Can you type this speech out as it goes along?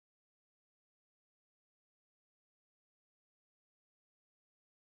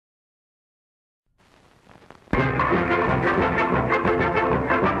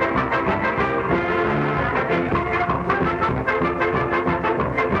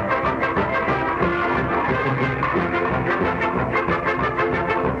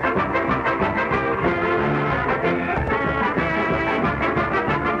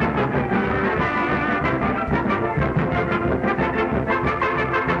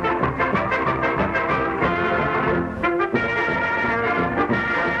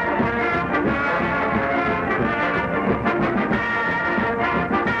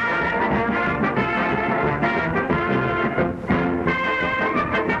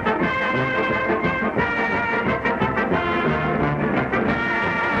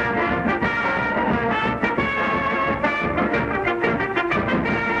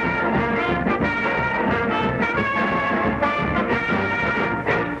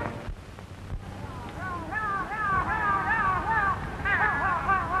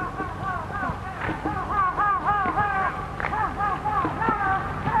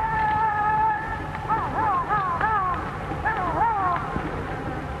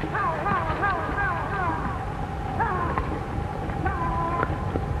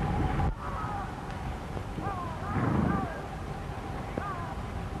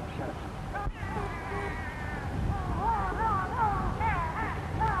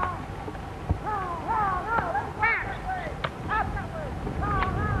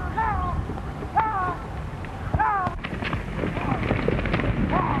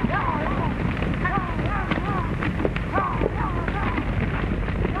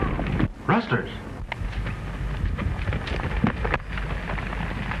Rustlers.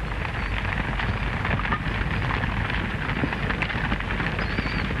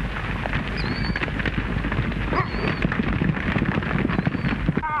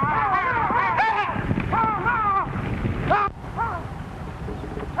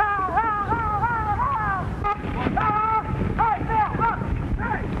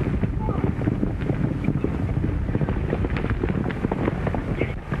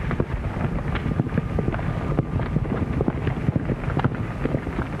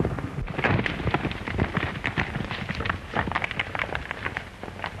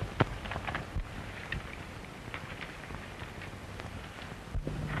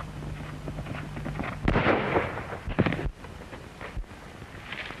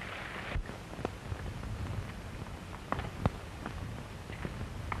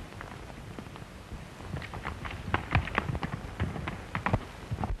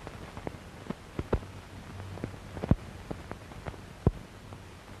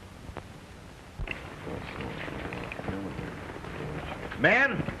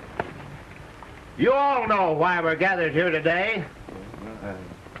 Men, you all know why we're gathered here today.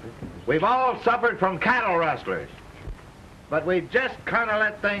 We've all suffered from cattle rustlers, but we've just kind of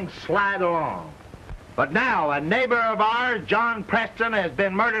let things slide along. But now, a neighbor of ours, John Preston, has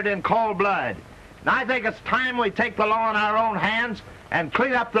been murdered in cold blood. And I think it's time we take the law in our own hands and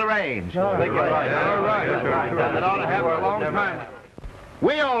clean up the range. All right. That ought to happen a long time.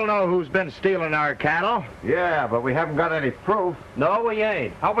 We all know who's been stealing our cattle. Yeah, but we haven't got any proof. No, we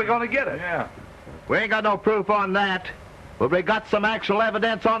ain't. How are we going to get it? Yeah. We ain't got no proof on that, but we got some actual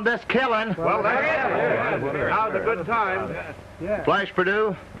evidence on this killing. Well, that's it. Now's a good time. Flash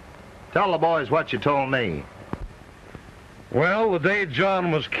Purdue, tell the boys what you told me. Well, the day John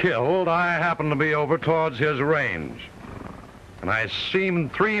was killed, I happened to be over towards his range. And I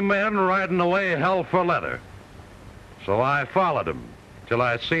seen 3 men riding away hell for leather. So I followed them till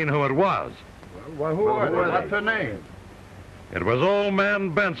I seen who it was. Well, who are they? What's their name? It was old man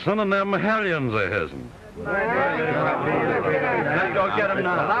Benson and them hellions of his'n. Let's go get them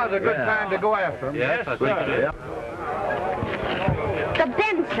now. Now's a good time to go after them. Yes, sir. The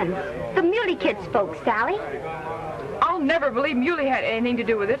Bensons, the Muley Kids folks, Sally. I'll never believe Muley had anything to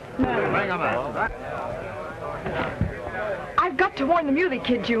do with it. Bring them out. I've got to warn the Muley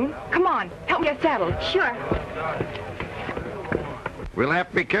Kid, June. Come on, help me get saddled. Sure. We'll have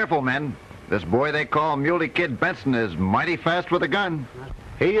to be careful, men. This boy they call Muley Kid Benson is mighty fast with a gun.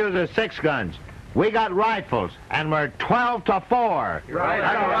 He uses 6 guns. We got rifles, and we're 12 to 4.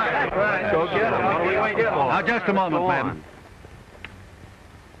 Right. Go get them. What do we want to get them? Now, just a moment, men.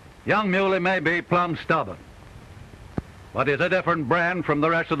 Young Muley may be plumb stubborn, but he's a different brand from the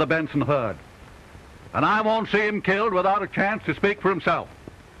rest of the Benson herd. And I won't see him killed without a chance to speak for himself.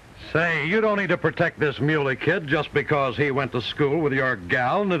 Say, you don't need to protect this Muley kid just because he went to school with your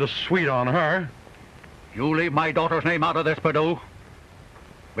gal and did a sweet on her. You leave my daughter's name out of this, Purdue.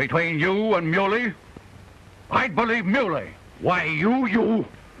 Between you and Muley, I'd believe Muley. Why, you...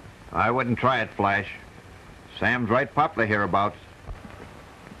 I wouldn't try it, Flash. Sam's right popular hereabouts.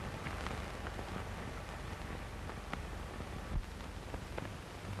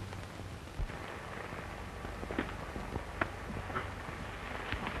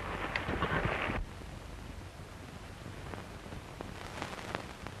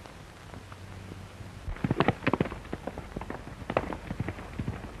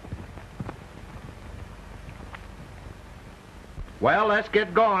 Well, let's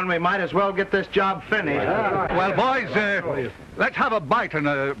get going. We might as well get this job finished. Well, boys, let's have a bite and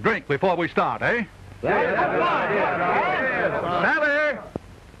a drink before we start, eh? Sally!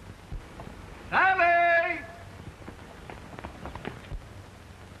 Sally!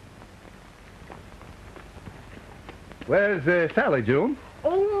 Where's Sally, June?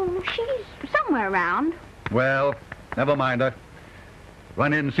 Oh, she's somewhere around. Well, never mind her.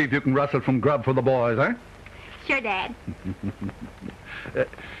 Run in and see if you can rustle some grub for the boys, eh? Sure, Dad.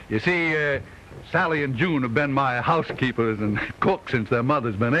 You see, Sally and June have been my housekeepers and cooks since their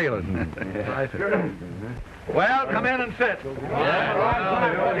mother's been ailing. Well, come in and sit. Oh,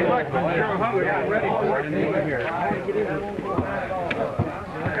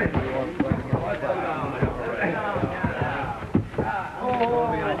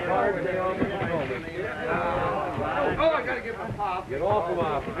 I gotta get my pop. Get off of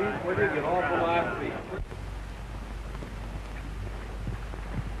my feet, will you? Get off of my feet.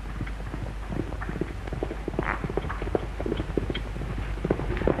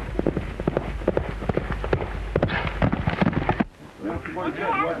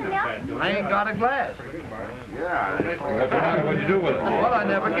 I ain't got a glass. What'd you do with it? Well, I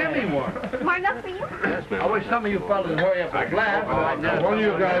never give me one. Smart enough for you? I wish some of you fellas would hurry up and blast. One of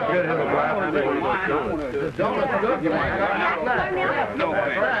you guys get in the blast. The donut's good, you ain't got no blast. No That's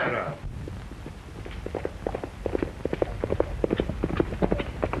way. right.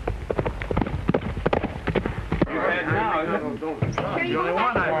 Here you go.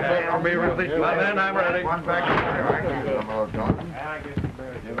 I'll be ready. Then I'm ready. One back.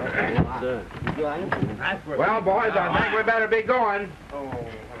 Well, boys, I think we better be going. Oh,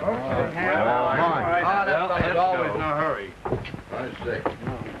 That fellow's always in a hurry. I see.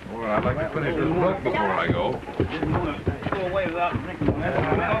 Well, I'd like to finish this book before I go. Go away without drinking.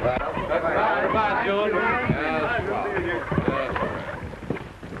 Goodbye, June.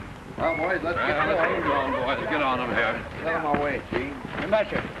 Well, boys, let's get Let's going. go on, boys. Get on them here. Get him away, Gene.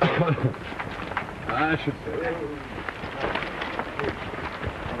 Betcha. I should say.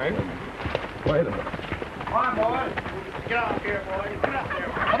 Wait a minute. Come on, boys. Get off here, boys. Get up here.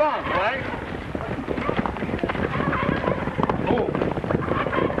 Come on, Frank.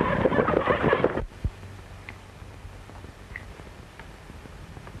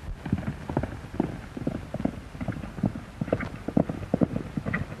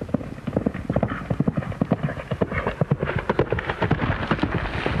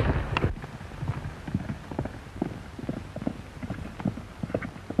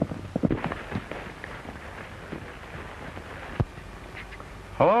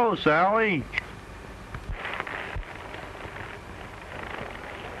 Hello, Sally.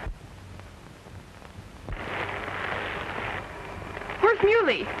 Where's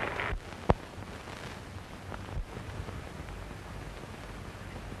Muley?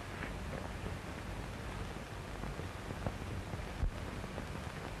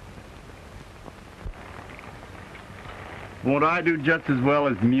 Won't I do just as well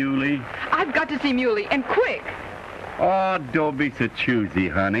as Muley? I've got to see Muley, and quick. Oh, don't be so choosy,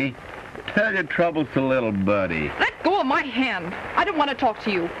 honey. Tell your troubles to little buddy. Let go of my hand. I don't want to talk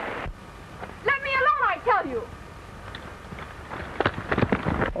to you. Let me alone, I tell you.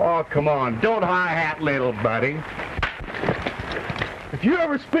 Oh, come on. Don't hi-hat, little buddy. If you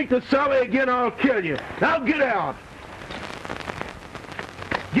ever speak to Sally again, I'll kill you. Now get out.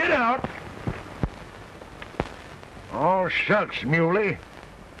 Get out. Oh, shucks, Muley.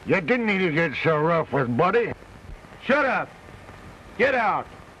 You didn't need to get so rough with Buddy. Shut up. Get out.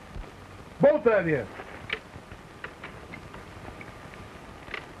 Both of you.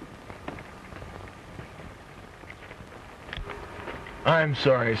 I'm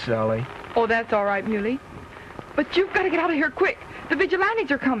sorry, Sally. Oh, that's all right, Muley. But you've got to get out of here quick. The vigilantes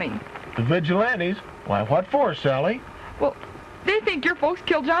are coming. The vigilantes? Why, what for, Sally? Well, they think your folks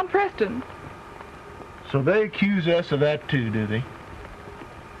killed John Preston. So they accuse us of that too, do they?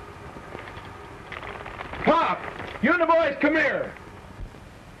 Pop! You and the boys, come here!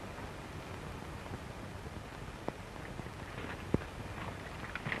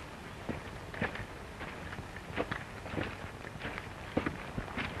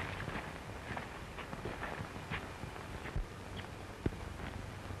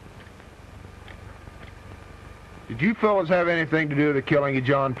 Did you fellas have anything to do with the killing of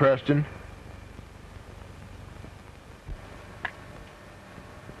John Preston?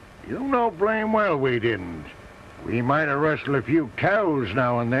 You know blame well we didn't. We might have rustled a few cows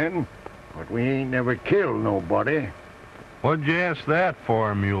now and then, but we ain't never killed nobody. What'd you ask that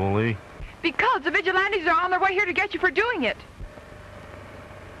for, Muley? Because the vigilantes are on their way here to get you for doing it.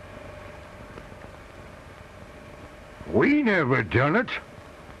 We never done it.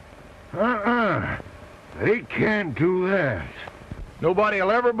 They can't do that. Nobody'll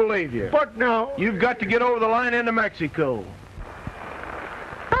ever believe you. But now... You've got to get over the line into Mexico.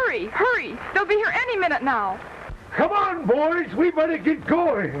 Hurry, hurry. They'll be here any minute now. Come on, boys. We better get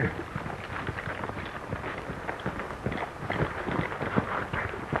going.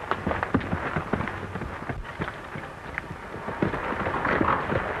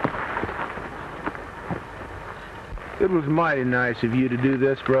 It was mighty nice of you to do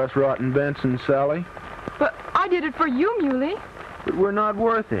this for us rotten Benson, Sally. But I did it for you, Muley. But we're not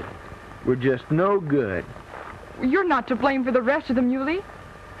worth it. We're just no good. You're not to blame for the rest of them, Muley.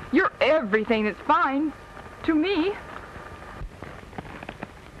 You're everything that's fine. To me.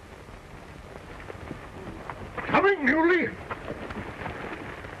 Coming, Muley.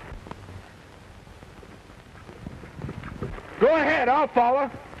 Go ahead, I'll follow.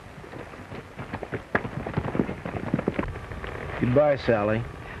 Goodbye, Sally.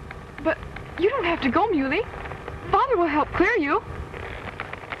 But you don't have to go, Muley. Father will help clear you.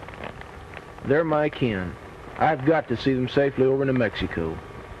 They're my kin. I've got to see them safely over to Mexico.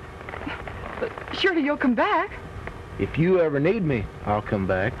 But surely you'll come back. If you ever need me, I'll come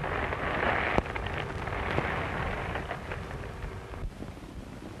back.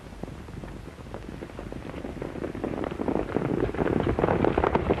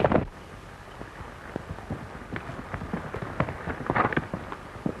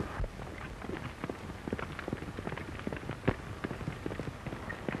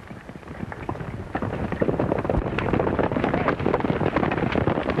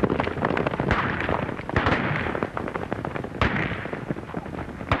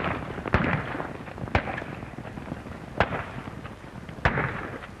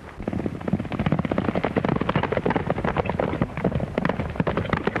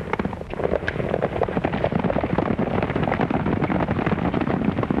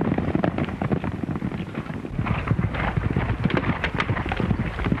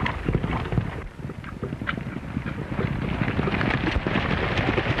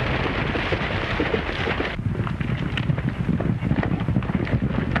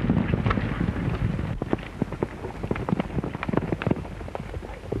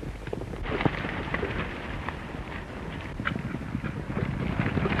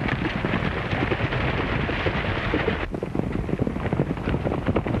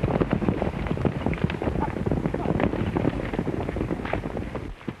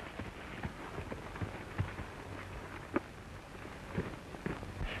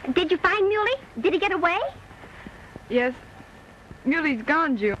 Did you find Muley? Did he get away? Yes. Muley's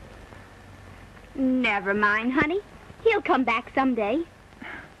gone, June. Never mind, honey. He'll come back someday.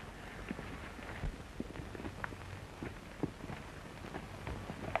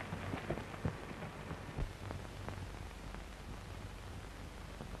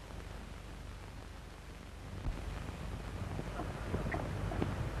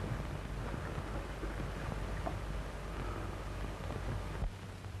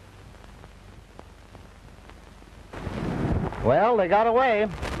 Well, they got away.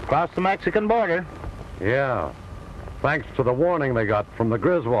 Across the Mexican border. Yeah. Thanks to the warning they got from the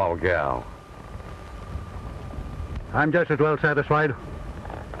Griswold gal. I'm just as well satisfied.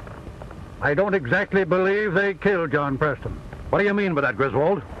 I don't exactly believe they killed John Preston. What do you mean by that,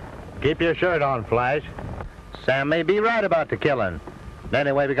 Griswold? Keep your shirt on, Flash. Sam may be right about the killing.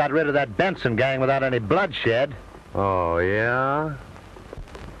 Anyway, we got rid of that Benson gang without any bloodshed. Oh, yeah?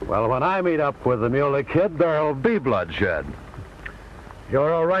 Well, when I meet up with the Muley Kid, there'll be bloodshed.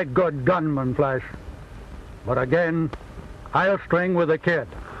 You're a right good gunman, Flash. But again, I'll string with the kid.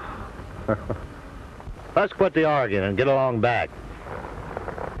 Let's quit the arguing and get along back.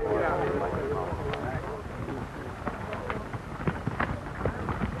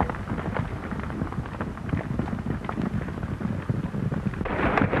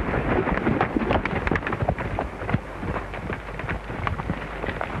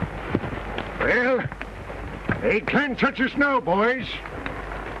 Well, they can't touch us now, boys.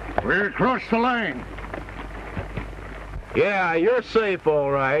 We're across the line. Yeah, you're safe, all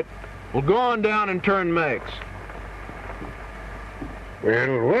right. We'll go on down and turn Mex.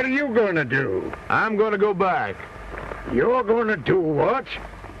 Well, what are you going to do? I'm going to go back. You're going to do what?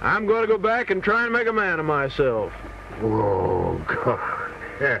 I'm going to go back and try and make a man of myself. Oh, God.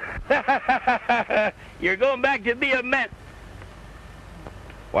 You're going back to be a man.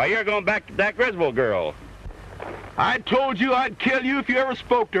 Why, you're going back to that Griswold girl. I told you I'd kill you if you ever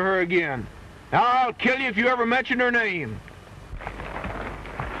spoke to her again. Now I'll kill you if you ever mention her name.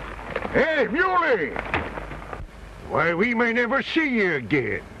 Hey, Muley! Why, we may never see you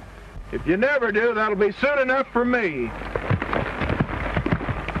again. If you never do, that'll be soon enough for me.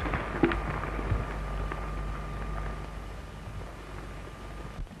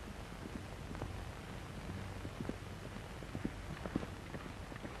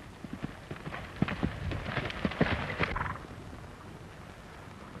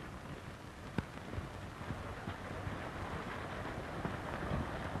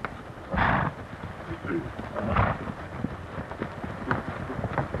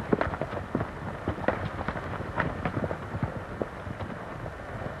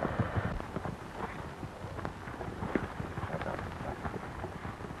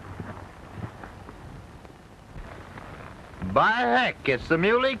 By heck, it's the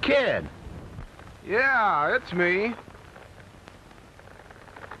Muley Kid. Yeah, it's me.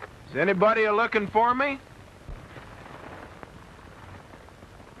 Is anybody looking for me?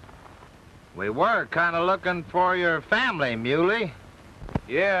 We were kind of looking for your family, Muley.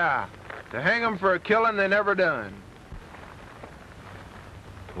 Yeah, to hang them for a killing they never done.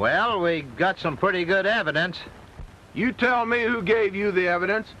 Well, we got some pretty good evidence. You tell me who gave you the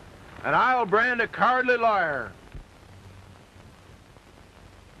evidence, and I'll brand a cowardly liar.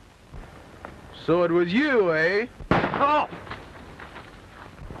 So it was you, eh? Oh!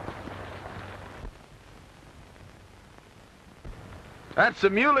 That's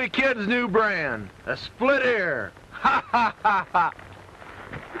the Muley Kid's new brand, a split ear. Ha ha ha ha!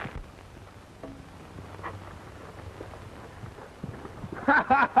 Ha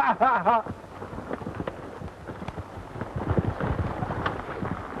ha ha ha ha!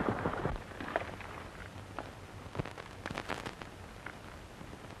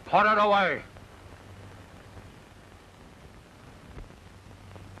 Put it away.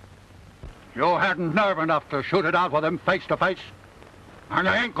 You hadn't nerve enough to shoot it out with him face to face, and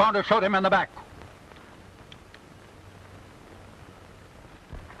you ain't going to shoot him in the back.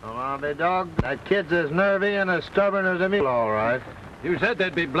 Well, I'll be dogged. That kid's as nervy and as stubborn as a mule, all right. You said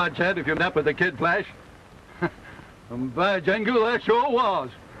there'd be bloodshed if you met up with the kid, Flash. By jingle, that sure was.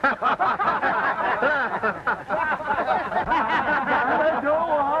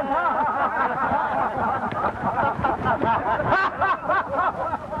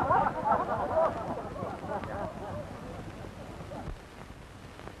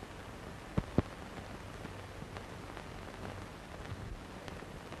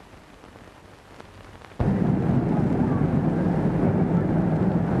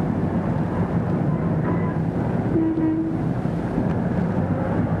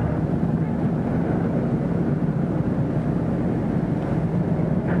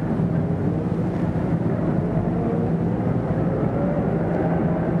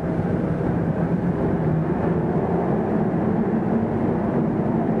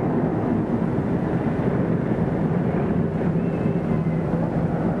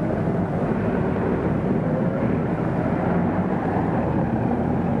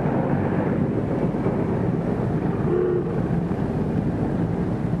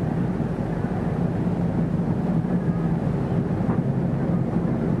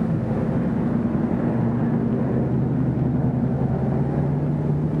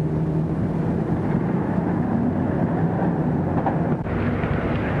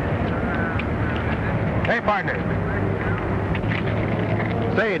 Hey, partner.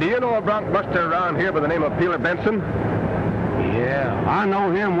 Say, do you know a bronc buster around here by the name of Peeler Benson? Yeah, I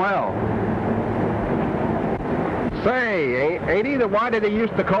know him well. Say, ain't he the whitey they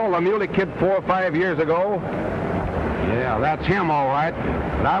used to call the Muley Kid 4 or 5 years ago? Yeah, that's him, all right.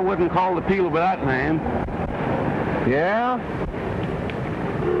 But I wouldn't call the Peeler by that name. Yeah?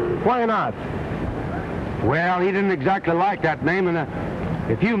 Why not? Well, he didn't exactly like that name, and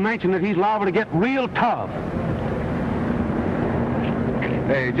if you mention it, he's liable to get real tough.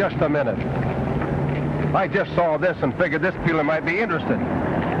 Hey, just a minute. I just saw this and figured this Peeler might be interested.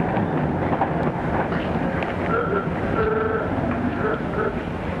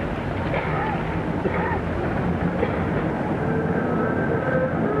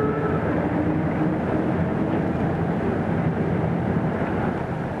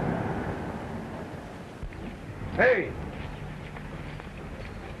 Hey!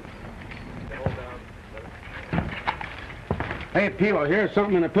 Hey, Peeler, here's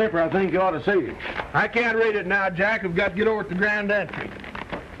something in the paper I think you ought to see. I can't read it now, Jack. I've got to get over at the grand entry.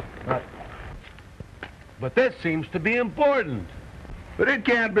 But this seems to be important. But it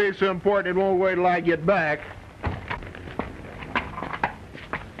can't be so important it won't wait till I get back.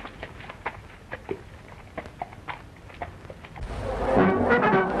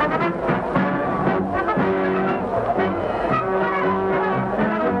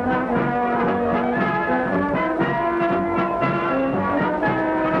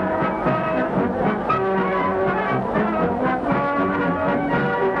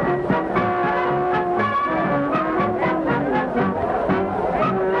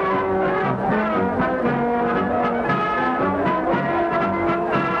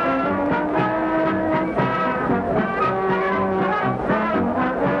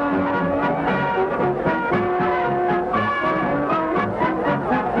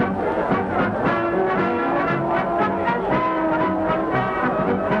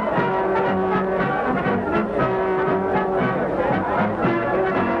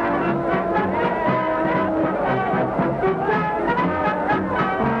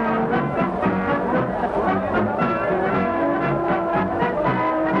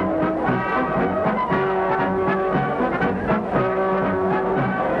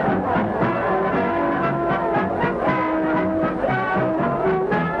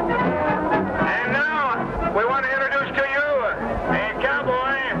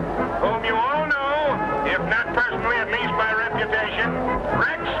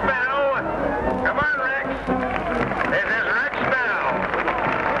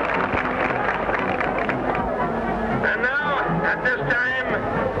 At this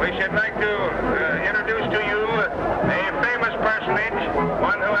time, we should like to introduce to you a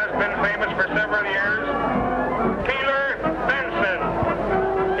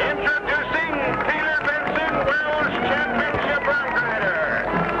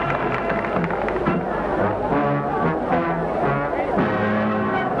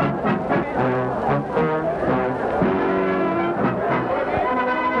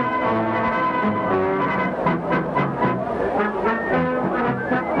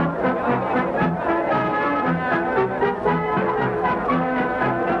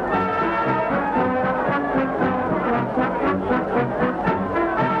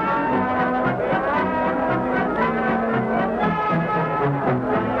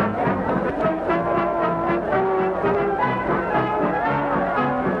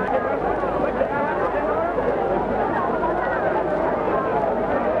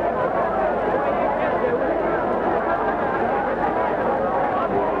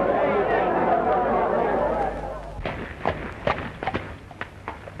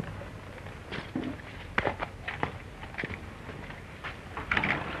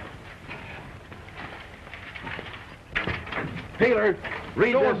Peeler,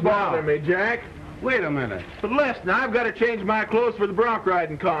 read this Don't bother now. me, Jack. Wait a minute. But listen, I've got to change my clothes for the bronc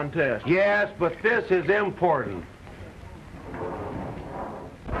riding contest. Yes, but this is important.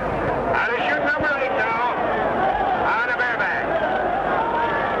 Out of chute number 8 now. Out of airback.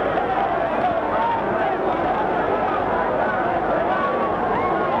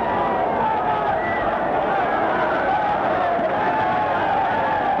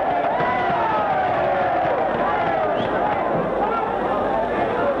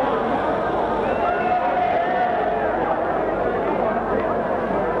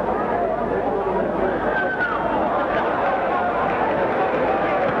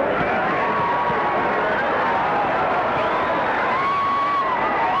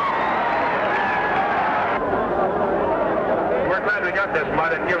 This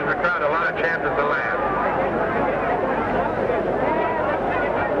mud, it gives the crowd a lot of chances to laugh.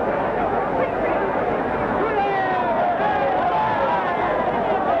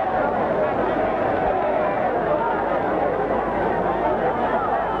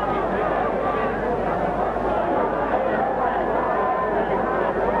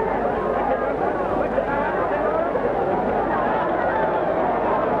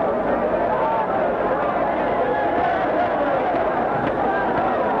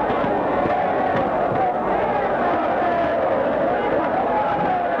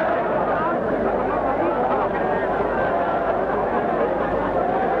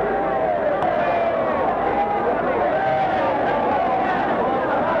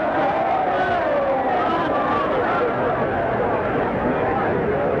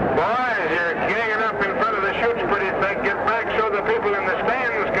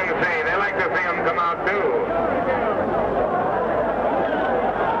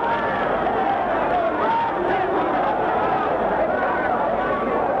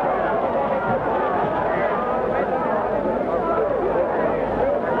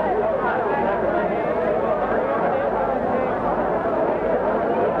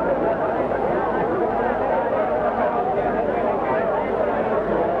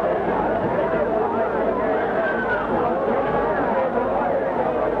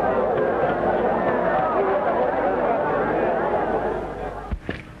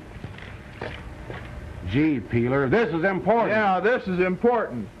 Gee, Peeler, this is important. Yeah, this is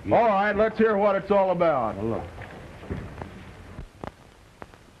important. Yeah. All right, let's hear what it's all about. Well, look.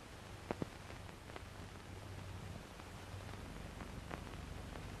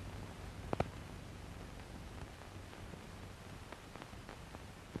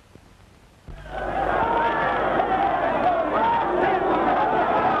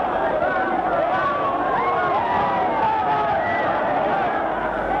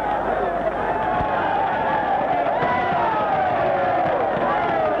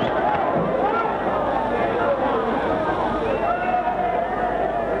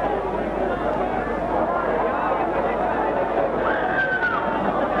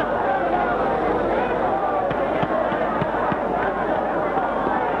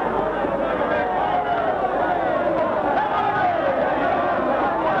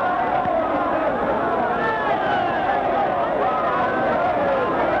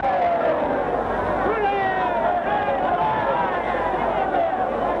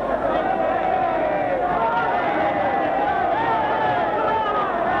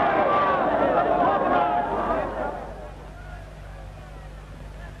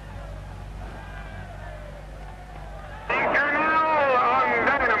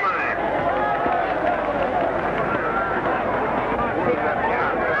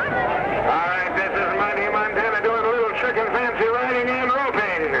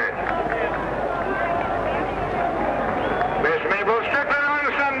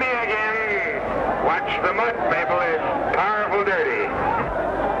 The mud maple is powerful dirty.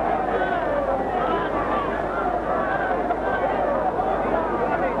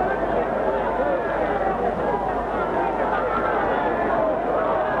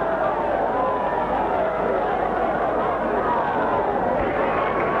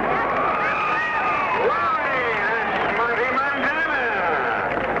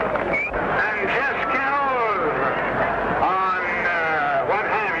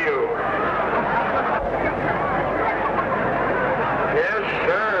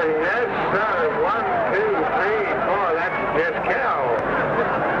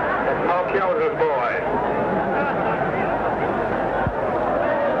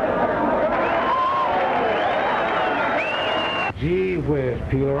 Gee whiz,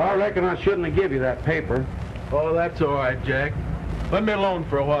 Peeler, I reckon I shouldn't have given you that paper. Oh, that's all right, Jack. Let me alone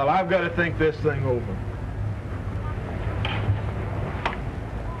for a while. I've got to think this thing over.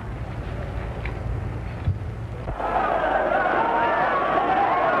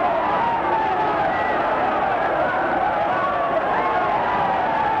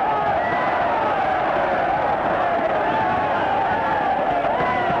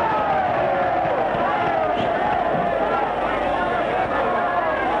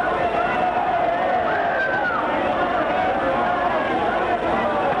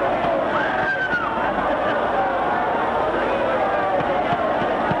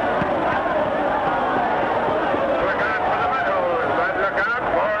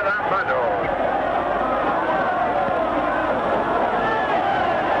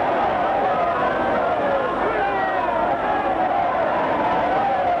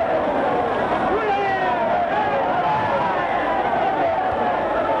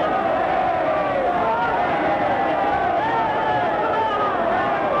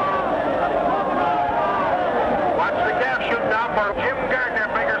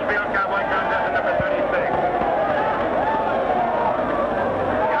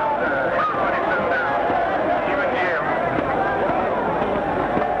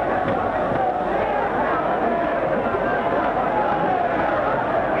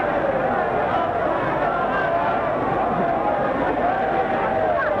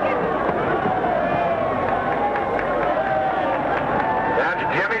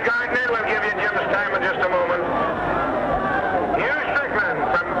 Jimmy Gardner will give you Jim's time in just a moment. Hugh Strickland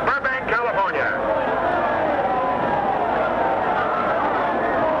from Burbank, California.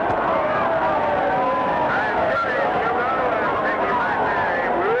 I'm sorry, Hugo. I'll take you back there.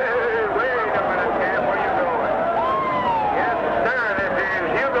 Wait a minute, Cam. Where you going? Yes, sir. This is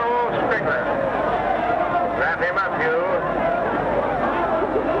Hugo Strickland. Wrap him up, Hugh.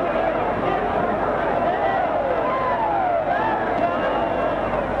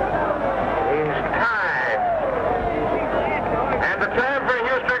 He's tied. And the time for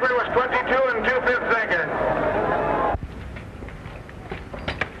Hugh Strickland was 22 and 2/5 seconds.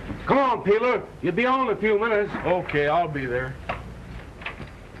 Come on, Peeler. You'll be on in a few minutes. Okay, I'll be there.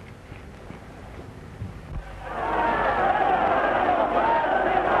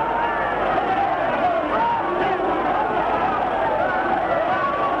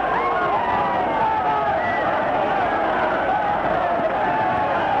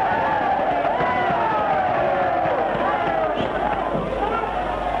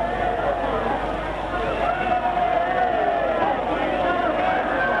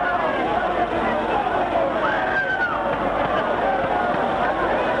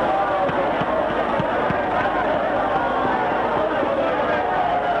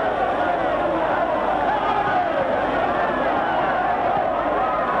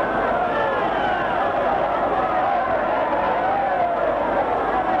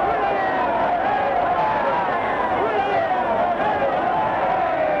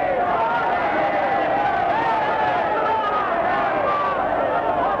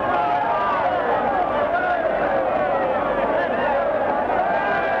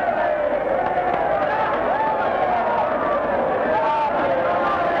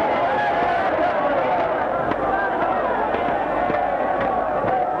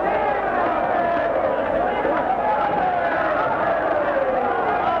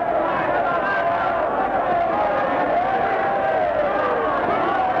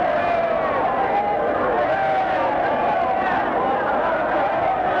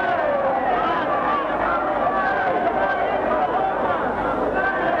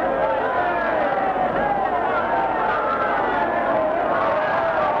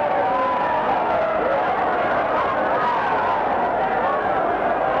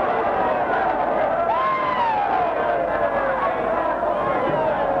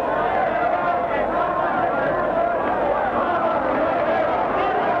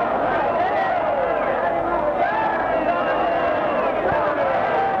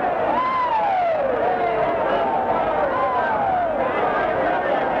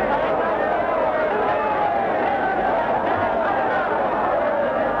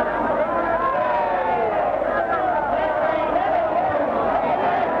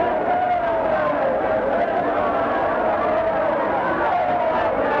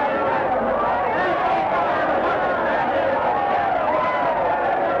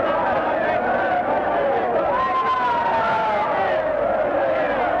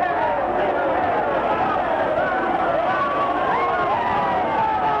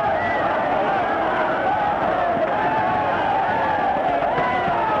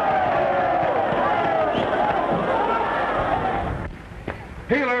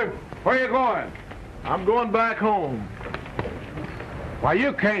 Peeler, where you going? I'm going back home. Why,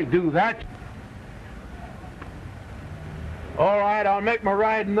 you can't do that. All right, I'll make my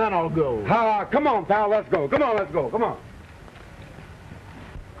ride and then I'll go. Come on, pal, let's go. Come on, let's go. Come on.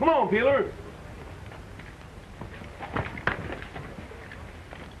 Come on, Peeler.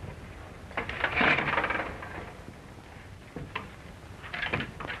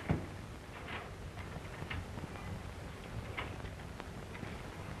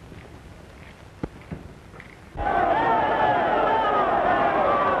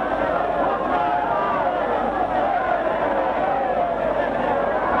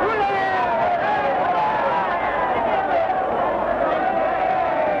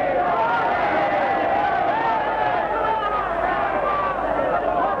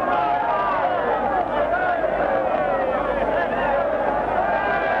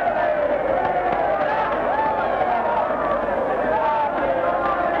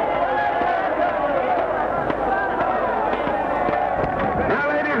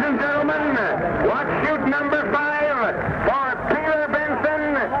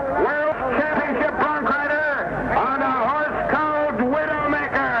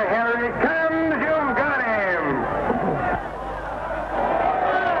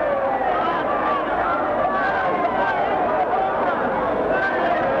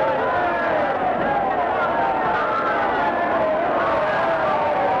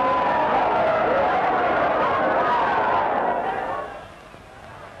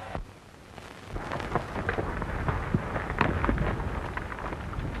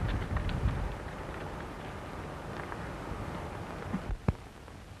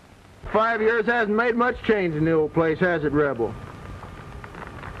 5 years hasn't made much change in the old place, has it, Rebel?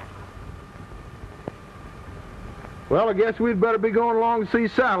 Well, I guess we'd better be going along to see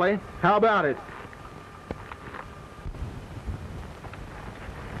Sally. How about it?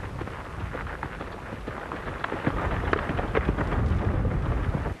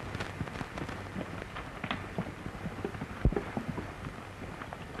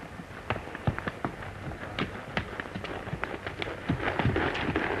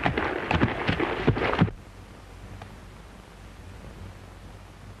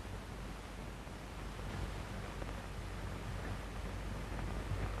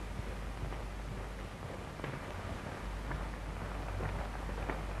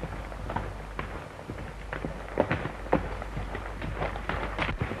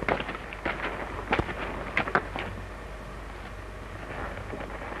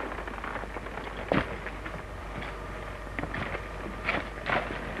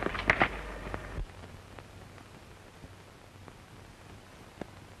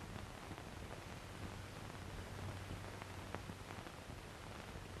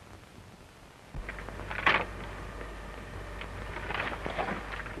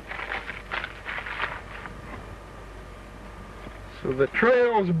 So the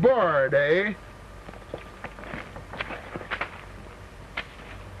trail's barred, eh?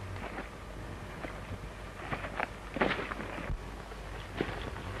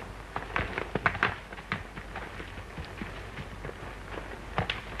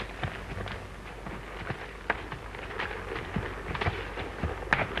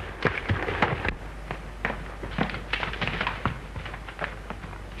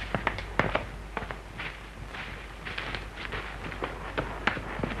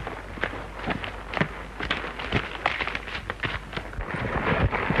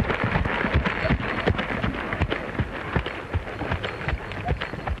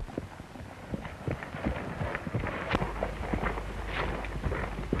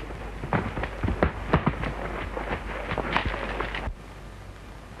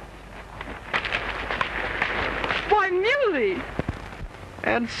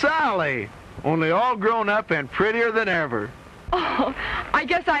 And Sally, only all grown up and prettier than ever. Oh, I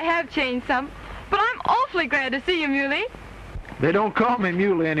guess I have changed some, but I'm awfully glad to see you, Muley. They don't call me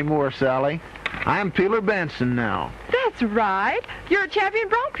Muley anymore, Sally. I'm Peeler Benson now. That's right. You're a champion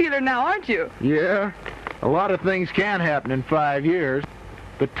bronc peeler now, aren't you? Yeah, a lot of things can happen in 5 years.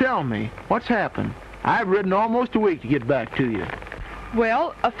 But tell me, what's happened? I've ridden almost a week to get back to you.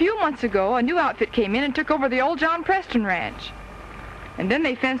 Well, a few months ago, a new outfit came in and took over the old John Preston ranch. And then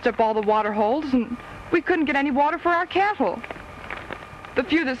they fenced up all the water holes, and we couldn't get any water for our cattle. The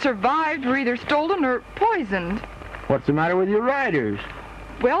few that survived were either stolen or poisoned. What's the matter with your riders?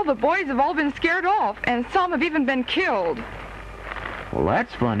 Well, the boys have all been scared off, and some have even been killed. Well,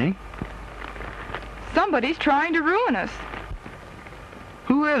 that's funny. Somebody's trying to ruin us.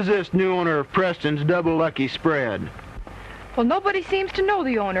 Who is this new owner of Preston's Double Lucky Spread? Well, nobody seems to know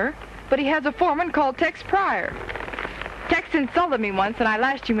the owner, but he has a foreman called Tex Pryor. Tex insulted me once, and I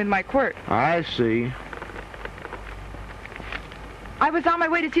lashed him with my quirt. I see. I was on my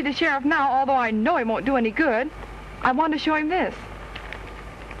way to see the sheriff now, although I know he won't do any good. I want to show him this.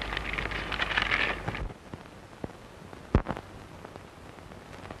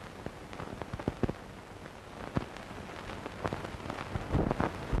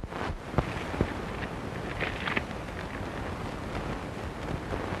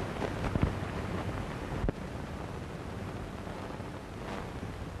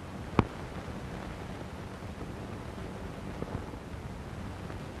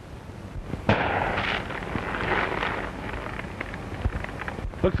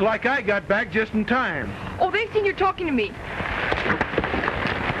 Looks like I got back just in time. Oh, they've seen you talking to me.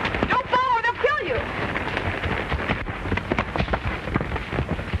 Don't follow, they'll kill you.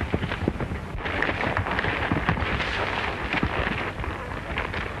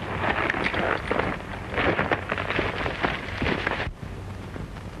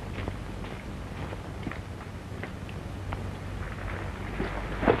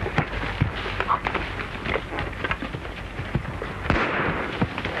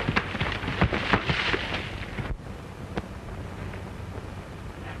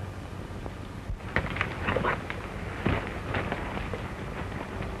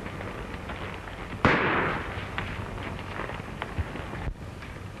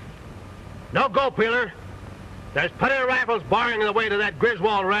 No go, Peeler. There's plenty of rifles barring the way to that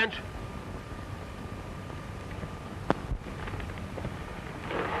Griswold ranch.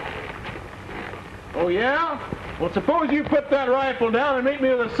 Oh, yeah? Well, suppose you put that rifle down and meet me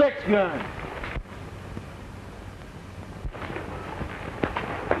with a 6-gun.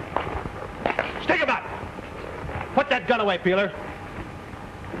 that gun away, Peeler.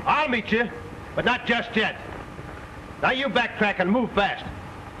 I'll meet you, but not just yet. Now you backtrack and move fast.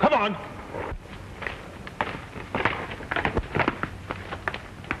 Come on.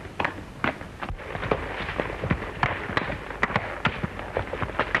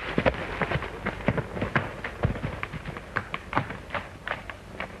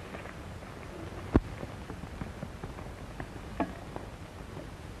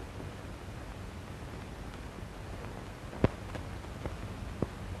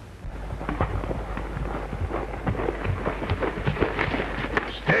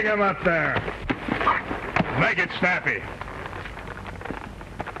 Take him up there. Make it snappy.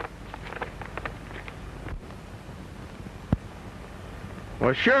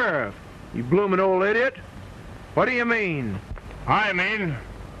 Well, Sheriff, you bloomin' old idiot. What do you mean? I mean,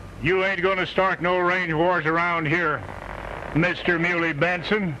 you ain't gonna start no range wars around here, Mr. Muley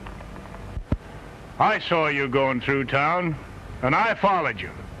Benson. I saw you going through town, and I followed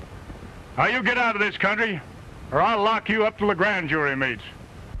you. Now you get out of this country, or I'll lock you up till the grand jury meets.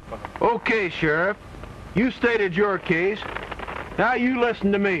 Okay, Sheriff. You stated your case. Now you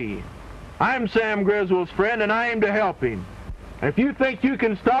listen to me. I'm Sam Griswold's friend, and I aim to help him. If you think you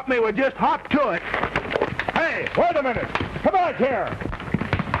can stop me, well, just hop to it. Hey, wait a minute. Come back here.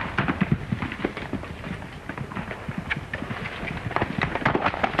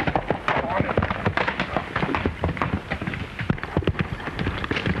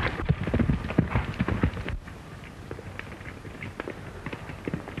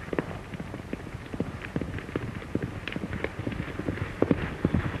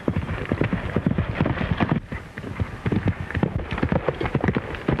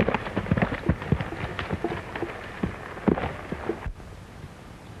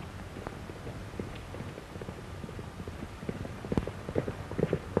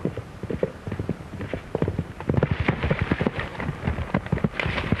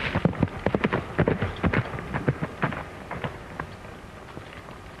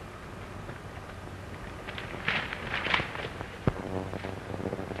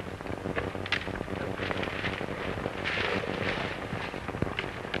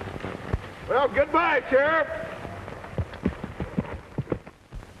 Well, goodbye, Sheriff.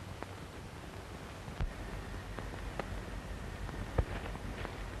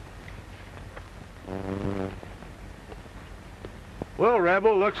 Well,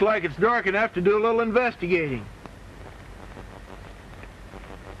 Rebel, looks like it's dark enough to do a little investigating.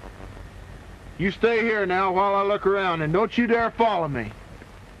 You stay here now while I look around, and don't you dare follow me.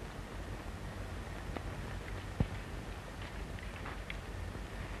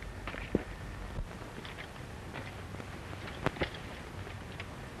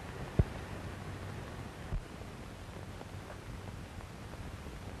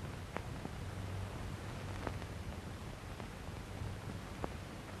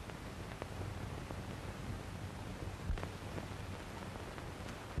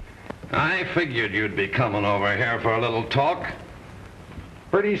 I figured you'd be coming over here for a little talk.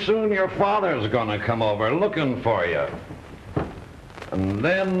 Pretty soon your father's gonna come over looking for you. And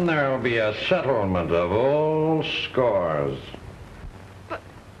then there'll be a settlement of old scores. But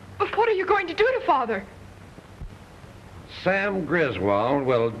what are you going to do to Father? Sam Griswold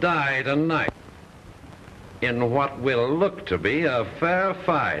will die tonight in what will look to be a fair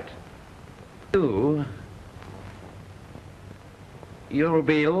fight. You'll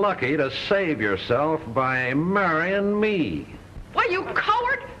be lucky to save yourself by marrying me. Why, you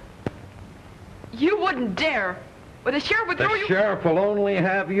coward! You wouldn't dare. Well, the sheriff would throw you... The sheriff will only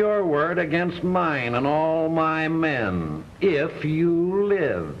have your word against mine and all my men, if you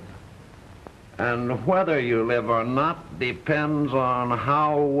live. And whether you live or not depends on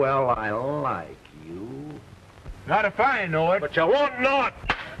how well I like you. Not if I know it. But you won't know it.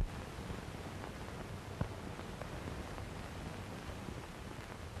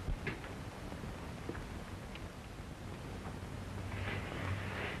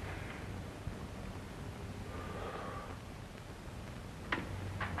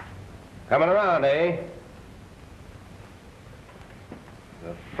 Coming around, eh?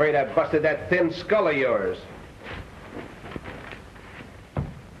 Afraid I busted that thin skull of yours.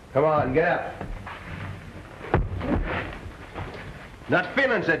 Come on, get up. Not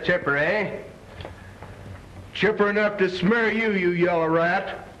feeling so chipper, eh? Chipper enough to smear you, you yellow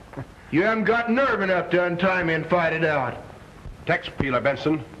rat. You haven't got nerve enough to untie me and fight it out. Tex Peeler,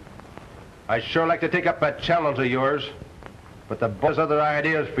 Benson. I'd sure like to take up that challenge of yours, but the boss has other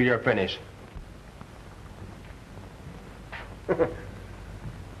ideas for your finish.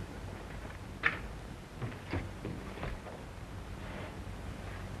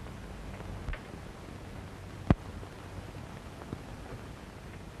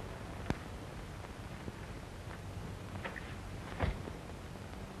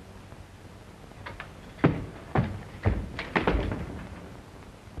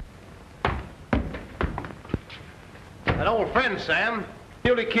 old friend, Sam.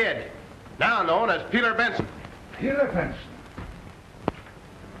 Muley Kid, now known as Peeler Benson. Peeler Benson?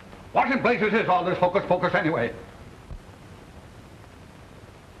 What in blazes is all this hocus pocus anyway?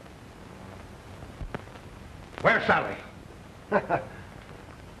 Where's Sally?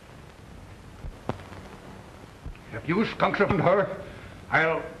 If you skunks have her,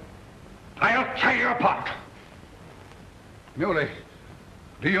 I'll tear you apart. Muley,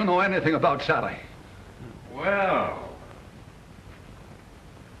 do you know anything about Sally? Well,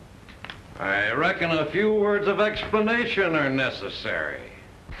 I reckon a few words of explanation are necessary.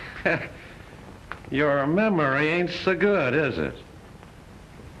 Your memory ain't so good, is it?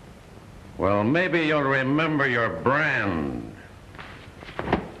 Well, maybe you'll remember your brand.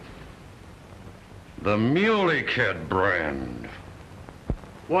 The Muley Kid brand.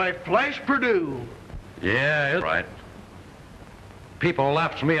 Why, Flash Purdue. Yeah, it's right. People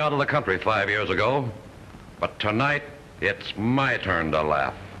laughed me out of the country 5 years ago, but tonight it's my turn to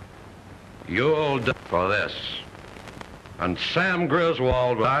laugh. You'll die for this. And Sam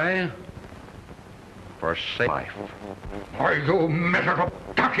Griswold will die for life. Are you miserable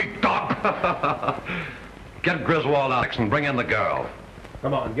dirty dog? Get Griswold out and bring in the girl.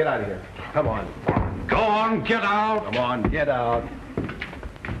 Come on, get out of here. Come on. Go on, get out. Come on, get out.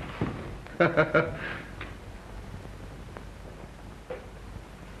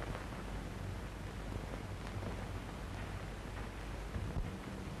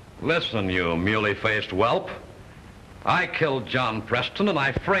 Listen, you muley-faced whelp. I killed John Preston and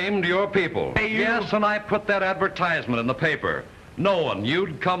I framed your people. Hey, you... Yes, and I put that advertisement in the paper, knowing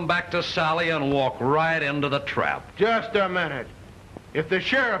you'd come back to Sally and walk right into the trap. Just a minute. If the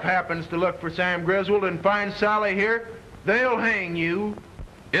sheriff happens to look for Sam Griswold and finds Sally here, they'll hang you.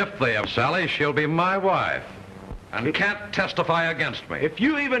 If they have Sally, she'll be my wife and can't testify against me. If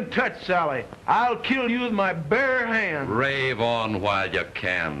you even touch Sally, I'll kill you with my bare hands. Rave on while you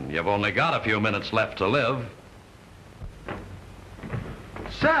can. You've only got a few minutes left to live.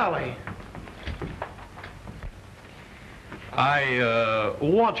 Sally! I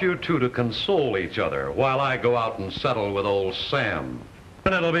want you two to console each other while I go out and settle with old Sam.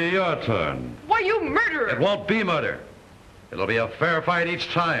 And it'll be your turn. Why, you murderer! It won't be murder. It'll be a fair fight each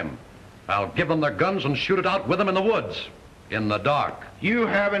time. I'll give them their guns and shoot it out with them in the woods, in the dark. You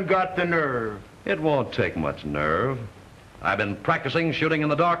haven't got the nerve. It won't take much nerve. I've been practicing shooting in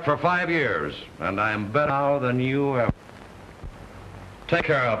the dark for 5 years, and I'm better now than you ever. Take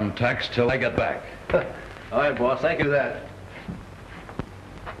care of them, Tex, till I get back. All right, boss, thank you for that.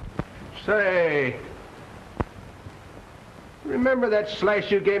 Say, remember that slash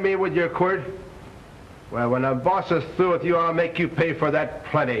you gave me with your quirt? Well, when the boss is through with you, I'll make you pay for that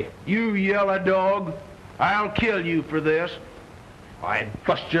plenty. You yellow dog. I'll kill you for this. I'd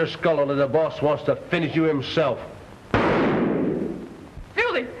bust your skull until the boss wants to finish you himself.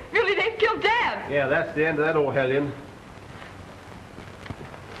 Muley, they've killed Dad. Yeah, that's the end of that old hellion.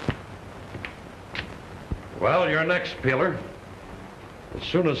 Well, you're next, Peeler. As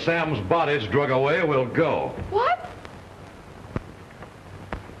soon as Sam's body's drug away, we'll go. What?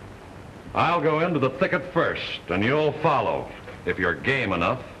 I'll go into the thicket first, and you'll follow, if you're game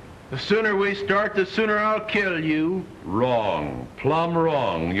enough. The sooner we start, the sooner I'll kill you. Wrong. Plumb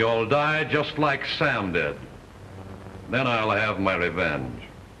wrong. You'll die just like Sam did. Then I'll have my revenge.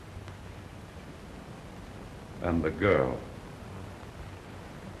 And the girl.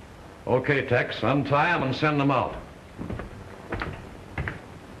 Okay, Tex, untie him and send him out.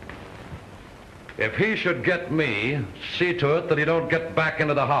 If he should get me, see to it that he don't get back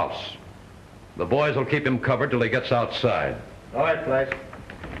into the house. The boys will keep him covered till he gets outside. All right, Flash.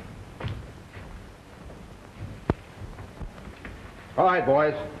 All right,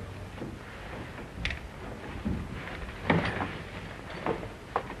 boys.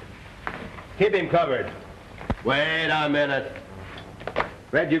 Keep him covered. Wait a minute.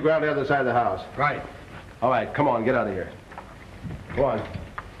 Red, you go around the other side of the house. Right. All right, come on, get out of here. Go on.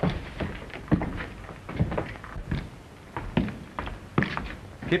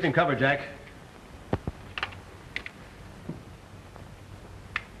 Keep him covered, Jack.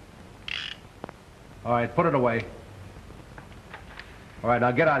 All right, put it away. All right,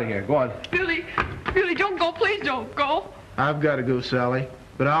 now get out of here. Go on. Muley, don't go. Please don't go. I've got to go, Sally,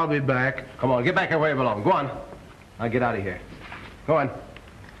 but I'll be back. Come on, get back where you belong. Go on. Now get out of here. Go on.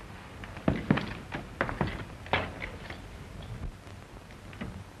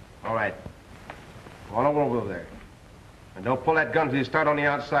 All right. Go on over there. And don't pull that gun till you start on the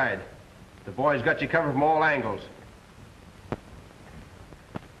outside. The boys got you covered from all angles.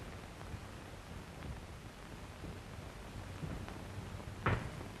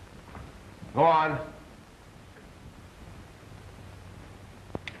 Go on.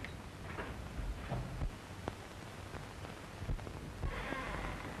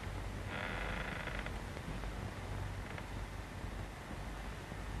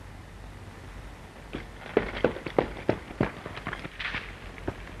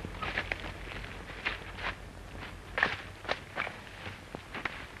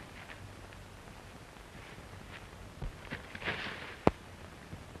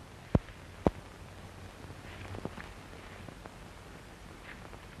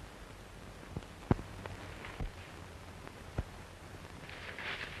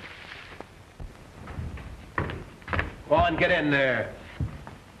 on, get in there.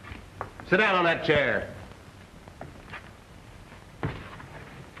 Sit down on that chair.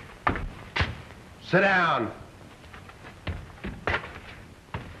 Sit down.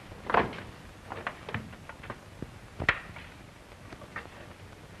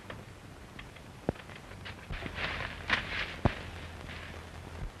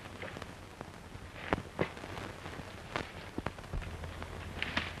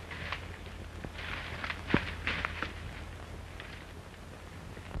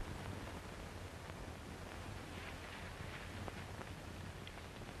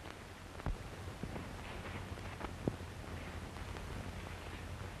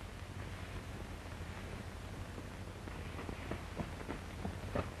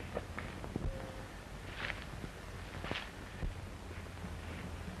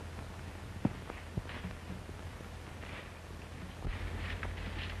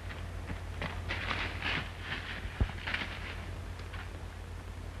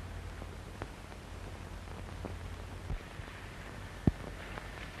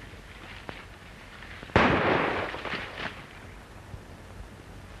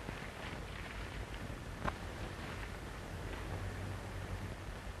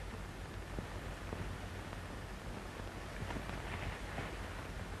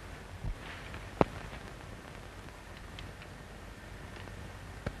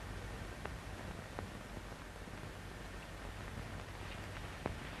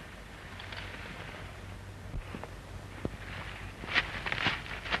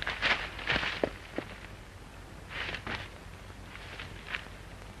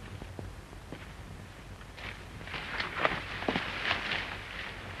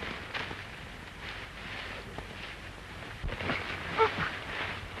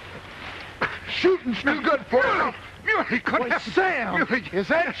 Shooting smell good for you. Muley, couldn't have... Sam! Muley, is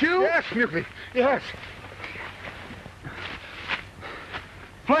that you? Yes, Muley, yes.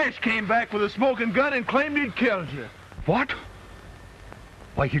 Flash came back with a smoking gun and claimed he'd killed you. What?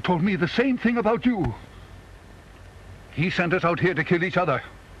 Why, he told me the same thing about you. He sent us out here to kill each other.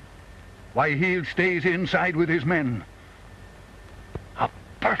 Why, he stays inside with his men. A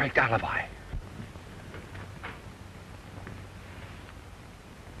perfect alibi.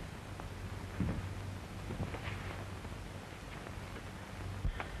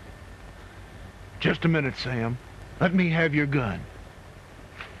 Just a minute, Sam. Let me have your gun.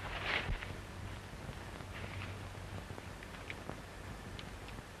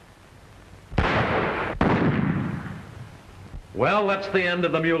 Well, that's the end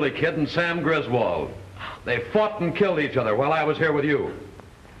of the Muley Kid and Sam Griswold. They fought and killed each other while I was here with you.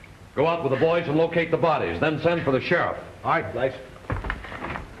 Go out with the boys and locate the bodies, then send for the sheriff. All right, Blaze.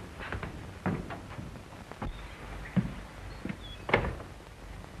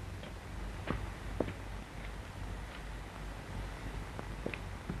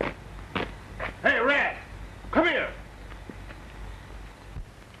 Hey, Red, come here.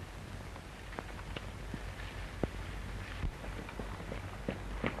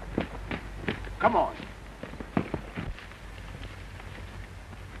 Come on.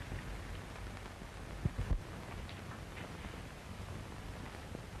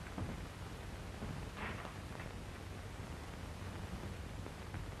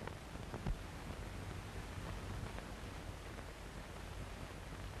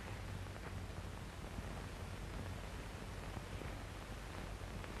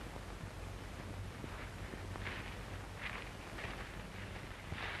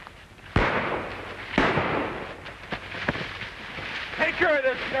 Take care of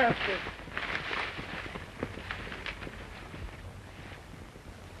this bastard.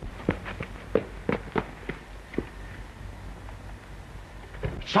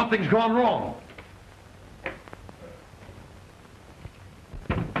 Something's gone wrong.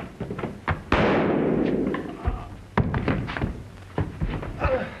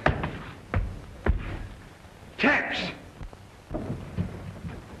 Tex!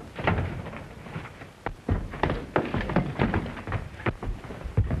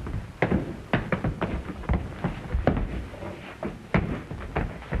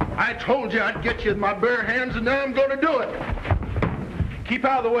 I told you I'd get you with my bare hands, and now I'm going to do it. Keep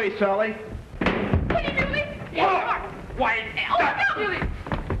out of the way, Sally. Hey, Muley! What? Why? Oh, no, Muley!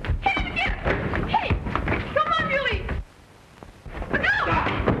 Hit him again! Hey! Come on, Muley! Look out!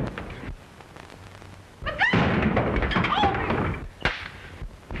 Look out! Oh!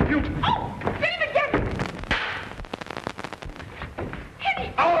 You... Oh! Hit him again! Hit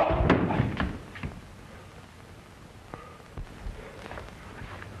him! Oh!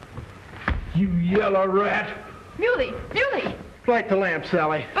 You yellow rat! Muley! Muley! Light the lamp,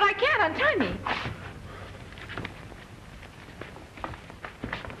 Sally. But I can't untie me.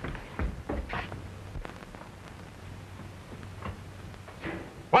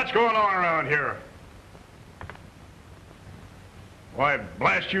 What's going on around here? Why,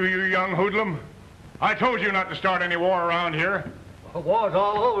 blast you, you young hoodlum. I told you not to start any war around here. The war's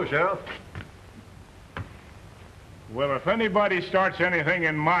all over, Sheriff. Well, if anybody starts anything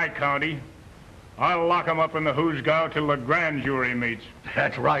in my county, I'll lock 'em up in the hoosgow till the grand jury meets.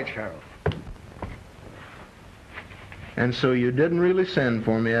 That's right, Sheriff. And so you didn't really send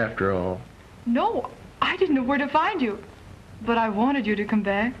for me after all? No, I didn't know where to find you. But I wanted you to come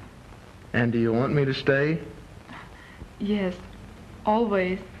back. And do you want me to stay? Yes,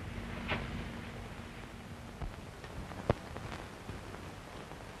 always.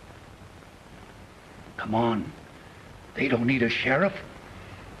 Come on. They don't need a sheriff.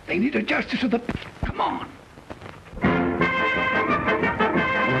 They need a justice of the... Come on.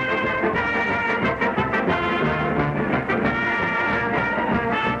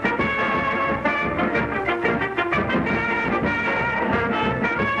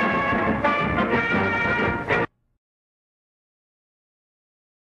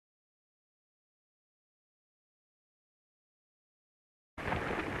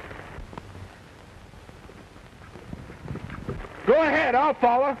 Go ahead, I'll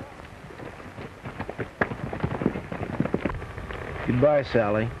follow. Goodbye,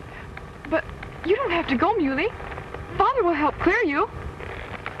 Sally. But you don't have to go, Muley. Father will help clear you.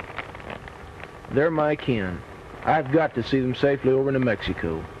 They're my kin. I've got to see them safely over to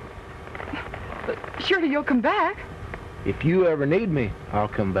Mexico. But surely you'll come back. If you ever need me, I'll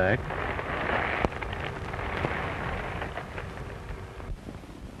come back.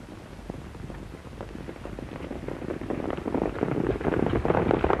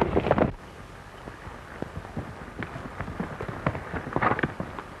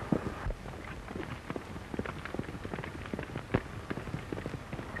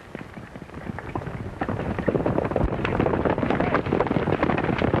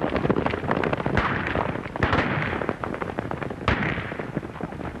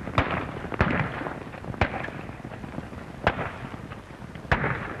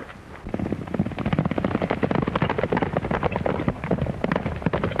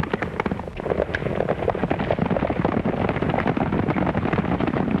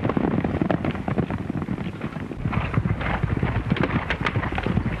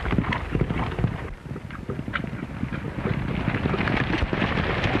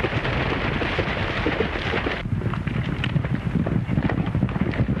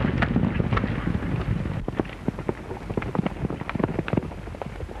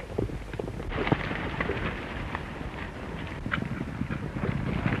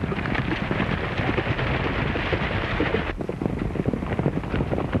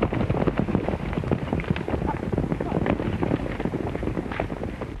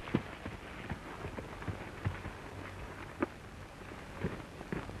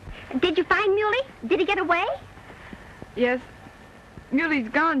 Did you find Muley? Did he get away? Yes. Muley's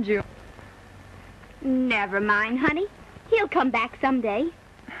gone, June. Never mind, honey. He'll come back someday.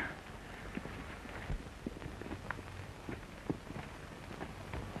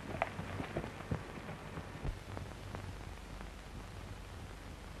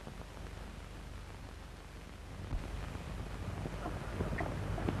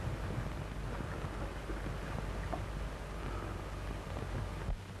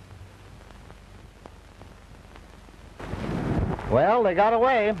 Well, they got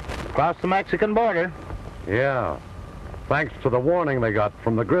away. Across the Mexican border. Yeah. Thanks to the warning they got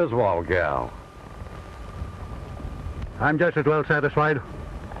from the Griswold gal. I'm just as well satisfied.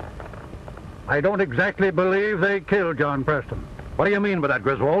 I don't exactly believe they killed John Preston. What do you mean by that,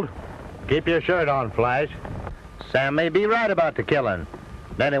 Griswold? Keep your shirt on, Flash. Sam may be right about the killing.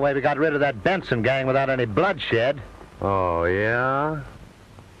 Anyway, we got rid of that Benson gang without any bloodshed. Oh, yeah?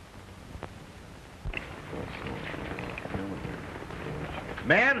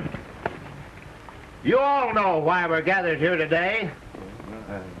 Men, you all know why we're gathered here today.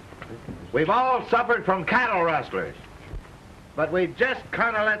 We've all suffered from cattle rustlers, but we've just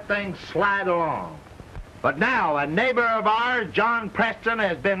kind of let things slide along. But now, a neighbor of ours, John Preston,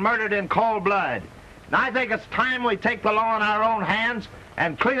 has been murdered in cold blood. And I think it's time we take the law in our own hands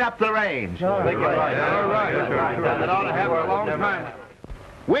and clean up the range. That ought to happen a long time.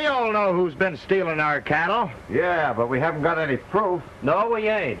 We all know who's been stealing our cattle. Yeah, but we haven't got any proof. No, we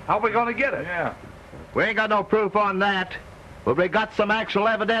ain't. How are we going to get it? Yeah. We ain't got no proof on that. But we got some actual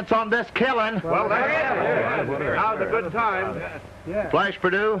evidence on this killing. Well, that's it. Now's a good time. Flash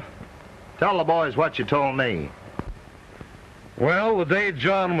Purdue, tell the boys what you told me. Well, the day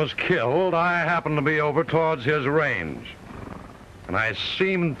John was killed, I happened to be over towards his range. And I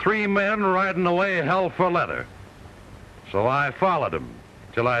seen 3 men riding away hell for leather. So I followed them.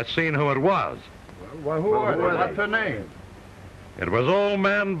 till I seen who it was. Well, who are they? What's her name? It was old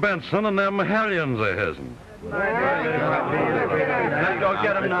man Benson and them hellions of his'n. Let's go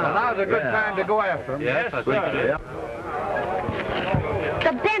get him now. Now's a good time to go after him. Yes, I think it is.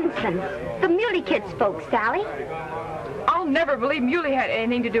 The Bensons, the Muley Kids folks, Sally. I'll never believe Muley had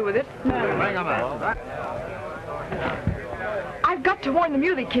anything to do with it. Bring him out. I've got to warn the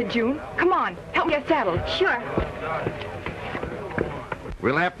Muley Kid, June. Come on, help me get saddled. Sure.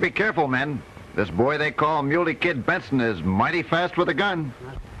 We'll have to be careful, men. This boy they call Muley Kid Benson is mighty fast with a gun.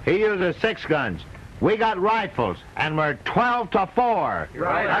 He uses 6 guns. We got rifles, and we're 12 to 4.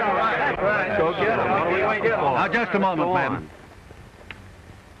 Right. Go get him. Now, just a moment, men.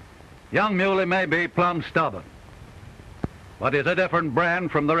 Young Muley may be plumb stubborn, but he's a different brand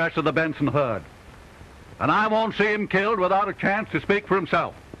from the rest of the Benson herd. And I won't see him killed without a chance to speak for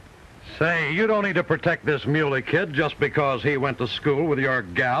himself. Say, you don't need to protect this Muley kid just because he went to school with your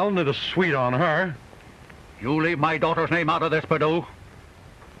gal and did a sweet on her. You leave my daughter's name out of this, Perdue.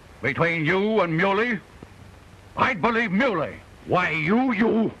 Between you and Muley, I'd believe Muley. Why,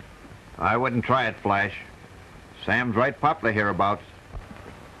 you... I wouldn't try it, Flash. Sam's right popular hereabouts.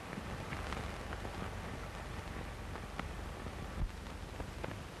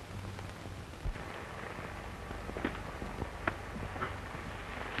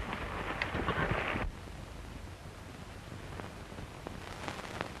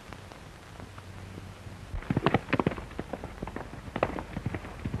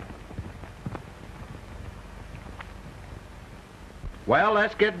 Well,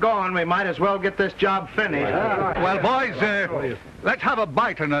 let's get going. We might as well get this job finished. Well, boys, let's have a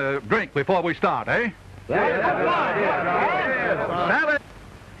bite and a drink before we start, eh? Sally!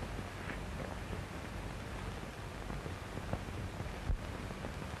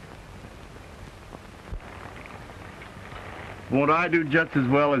 Won't I do just as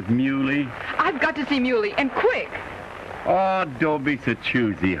well as Muley? I've got to see Muley, and quick. Oh, don't be so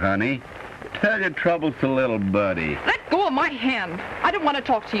choosy, honey. Tell your troubles to little buddy. Let go of my hand. I don't want to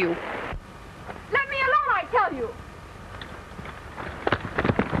talk to you. Let me alone, I tell you.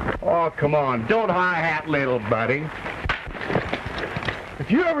 Oh, come on. Don't high-hat, little buddy. If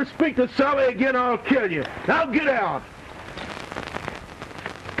you ever speak to Sally again, I'll kill you. Now get out.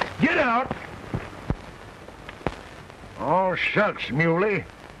 Get out. Oh, shucks, Muley.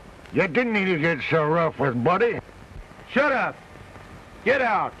 You didn't need to get so rough with Buddy. Shut up. Get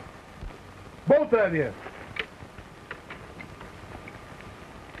out. Both of you.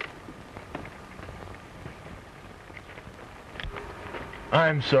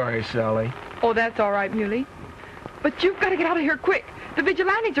 I'm sorry, Sally. Oh, that's all right, Muley. But you've got to get out of here quick. The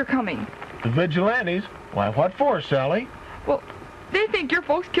vigilantes are coming. The vigilantes? Why, what for, Sally? Well, they think your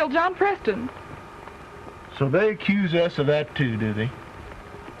folks killed John Preston. So they accuse us of that, too, do they?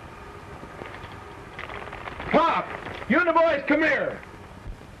 Pop! You and the boys, come here!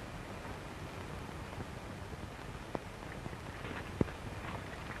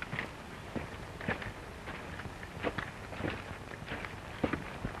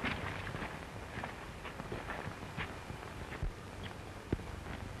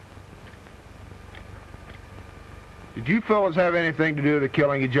 Did you fellas have anything to do with the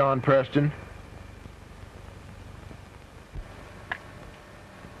killing of John Preston?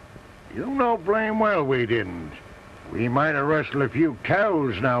 You know blame well we didn't. We might have rustled a few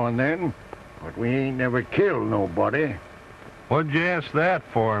cows now and then, but we ain't never killed nobody. What'd you ask that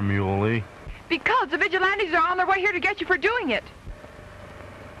for, Muley? Because the vigilantes are on their way here to get you for doing it.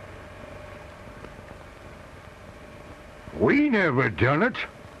 We never done it.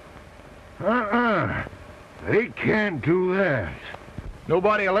 They can't do that.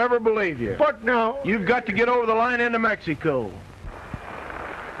 Nobody'll ever believe you. But now... You've got to get over the line into Mexico.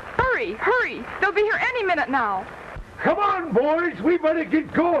 Hurry, hurry. They'll be here any minute now. Come on, boys. We better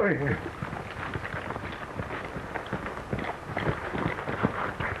get going.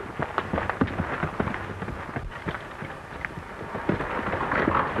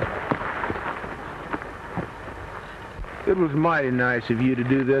 It was mighty nice of you to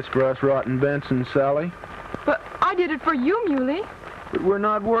do this for us rotten Benson, Sally. But I did it for you, Muley. But we're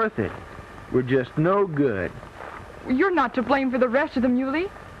not worth it. We're just no good. You're not to blame for the rest of them, Muley.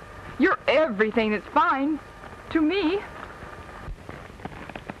 You're everything that's fine. To me.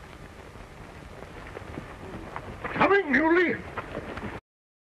 Coming, Muley.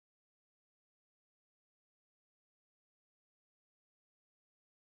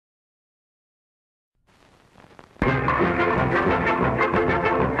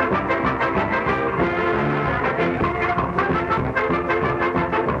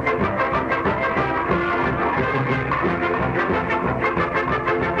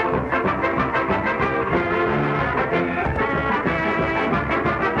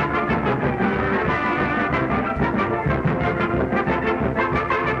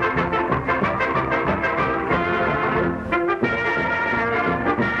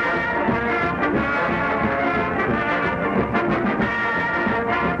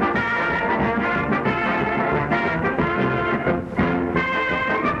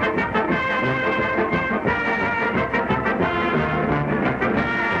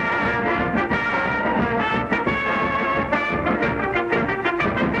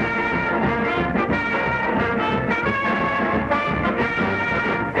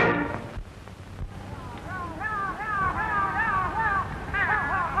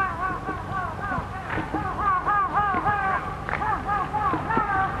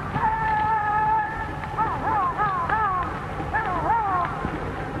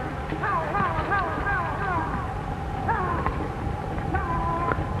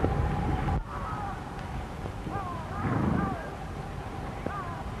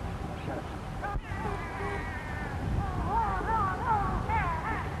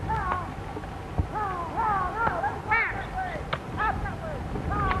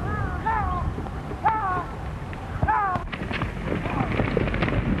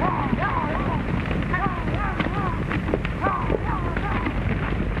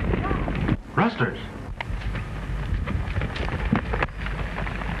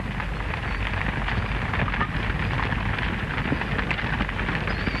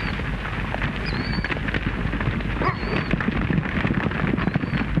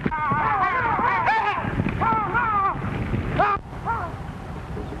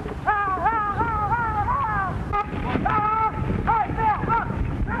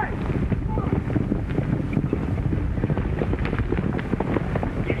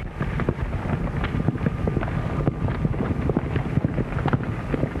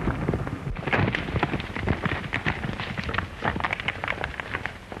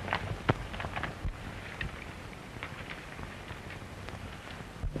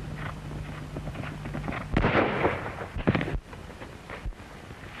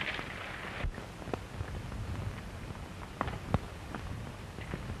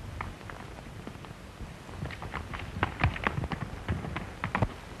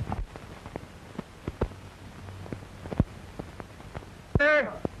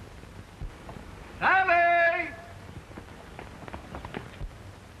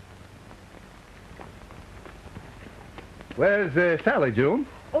 Where's Sally, June?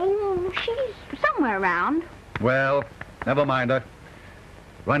 Oh, she's somewhere around. Well, never mind her.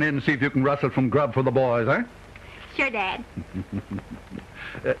 Run in and see if you can rustle some grub for the boys, eh? Sure, Dad.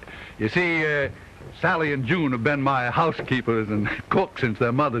 You see, Sally and June have been my housekeepers and cooks since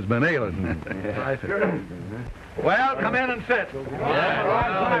their mother's been ailing. Well, come in and sit.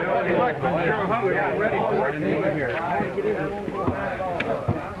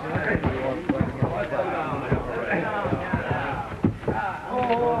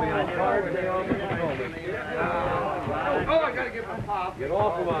 I gotta give him a pop. Get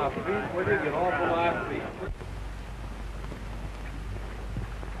off of my feet, will you? Get off of my feet.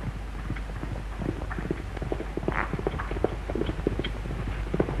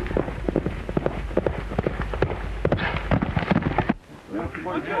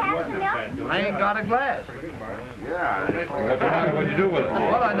 I ain't got a glass. What'd you do with it?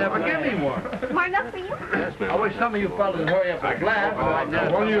 Well, I never give me one. More enough for you? I wish some of you fellas would hurry up with a glass.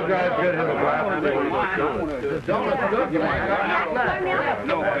 One of you guys get him a glass. The donut's good, but I ain't got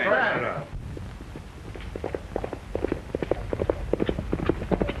no glass. No way.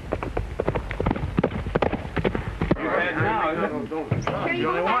 The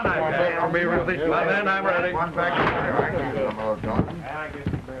only one I've got. Well, then I'm ready.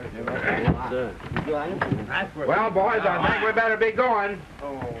 Well, boys, I think we better be going.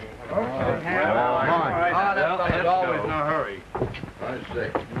 Come on. That fella's always in a hurry. I see.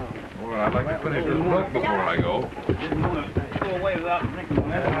 Well, I'd like to finish this book before I go. Go away without drinking.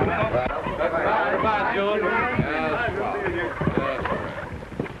 Bye, George.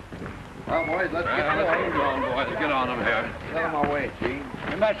 Well, boys, let's get Let's go on, boys. Get on them here. Get on my way, Gene.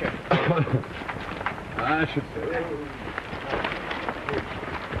 I should say.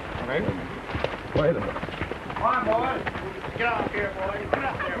 Wait a minute. Come on, boys. Get off here, boys. Get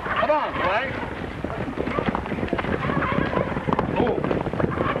up there. Come on, Frank.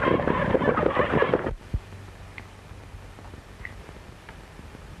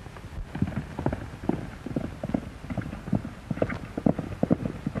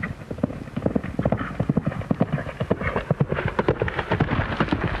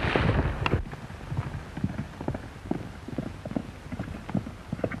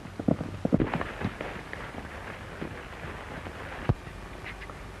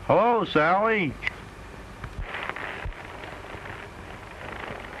 Hello, Sally.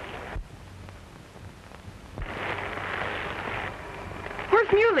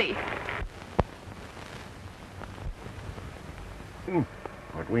 Where's Muley?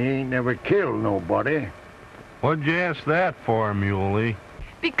 But we ain't never killed nobody. What'd you ask that for, Muley?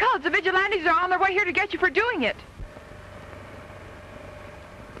 Because the vigilantes are on their way here to get you for doing it.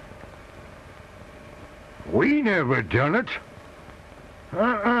 We never done it.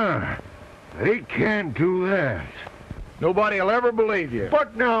 They can't do that. Nobody'll ever believe you.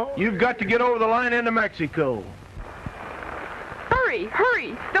 But now... You've got to get over the line into Mexico. Hurry,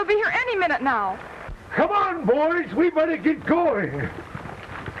 hurry. They'll be here any minute now. Come on, boys. We better get going.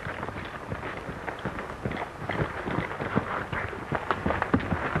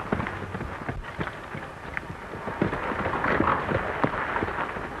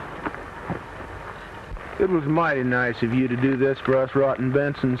 It was mighty nice of you to do this for us rotten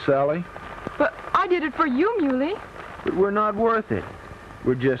Benson, Sally. But I did it for you, Muley. But we're not worth it.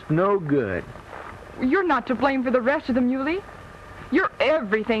 We're just no good. You're not to blame for the rest of them, Muley. You're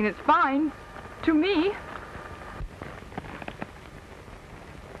everything that's fine. To me.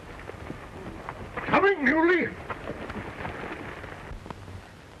 Coming, Muley.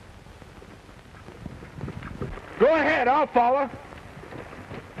 Go ahead, I'll follow.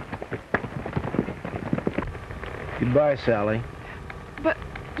 Goodbye, Sally. But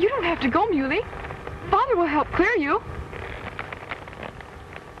you don't have to go, Muley. Father will help clear you.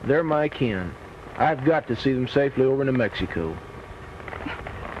 They're my kin. I've got to see them safely over to Mexico.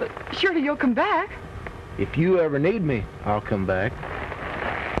 But surely you'll come back. If you ever need me, I'll come back.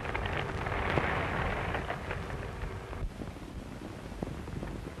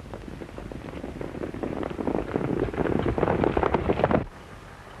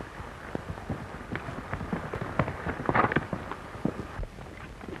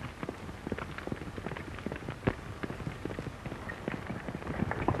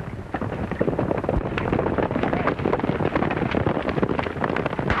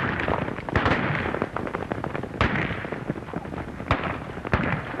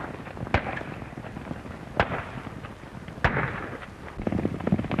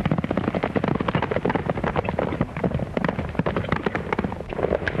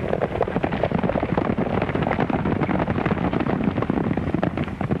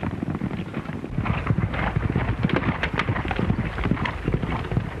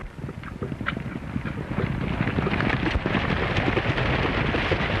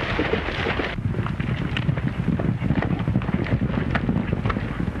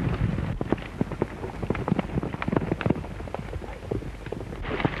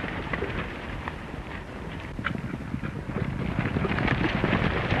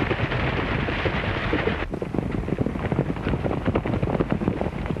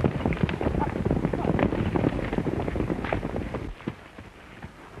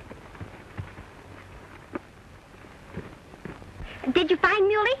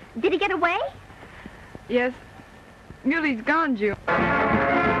 Muley? Did he get away? Yes. Muley's gone, June.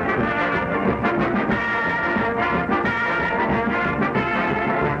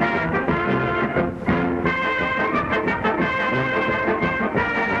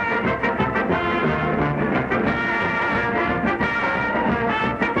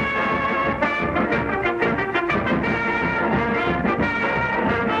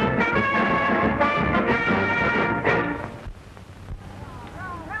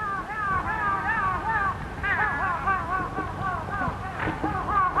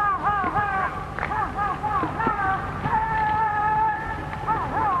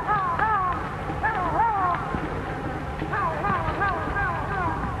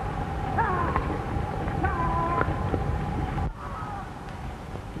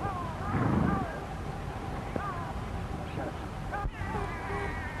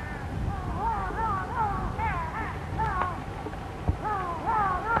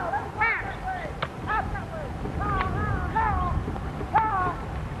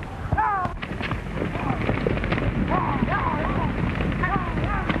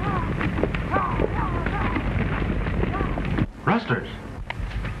 Rustlers.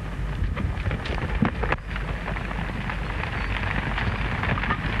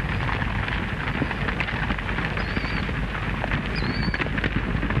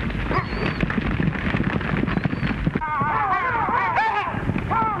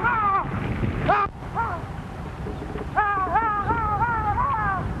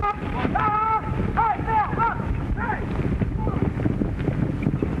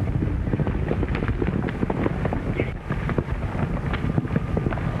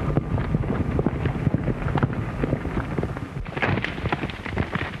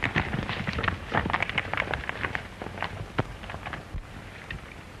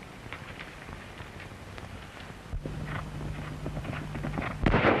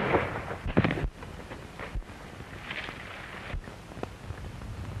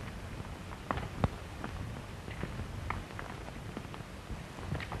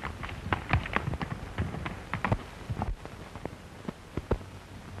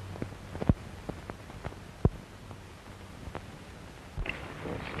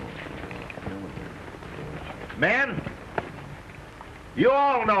 Men, you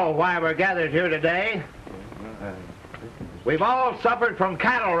all know why we're gathered here today. We've all suffered from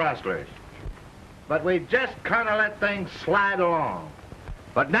cattle rustlers, but we've just kind of let things slide along.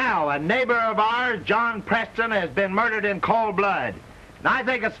 But now, a neighbor of ours, John Preston, has been murdered in cold blood. And I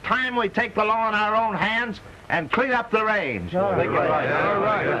think it's time we take the law in our own hands and clean up the range. All right.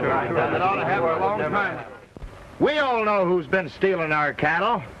 That ought to happen a long time. We all know who's been stealing our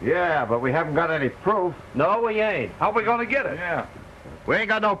cattle. Yeah, but we haven't got any proof. No, we ain't. How are we going to get it? Yeah. We ain't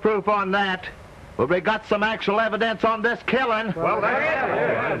got no proof on that, but we got some actual evidence on this killing. Well,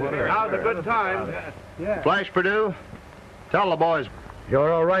 that's it. Now's a good time. Flash Purdue, tell the boys.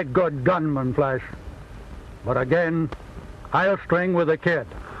 You're a right good gunman, Flash. But again, I'll string with the kid.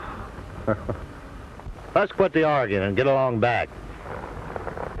 Let's quit the arguing and get along back.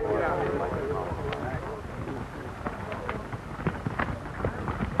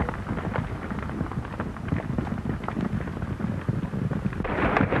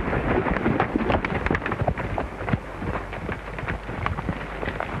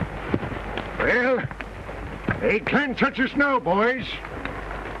 Well, they can't touch us now, boys.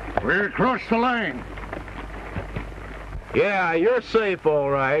 We're across the line. Yeah, you're safe,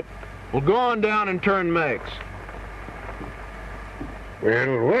 all right. We'll go on down and turn Mex.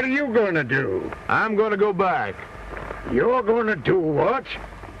 Well, what are you going to do? I'm going to go back. You're going to do what?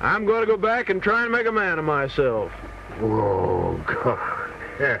 I'm going to go back and try and make a man of myself. Oh, God.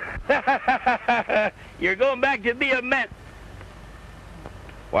 You're going back to be a man.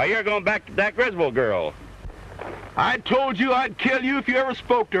 Why, you're going back to that Griswold girl. I told you I'd kill you if you ever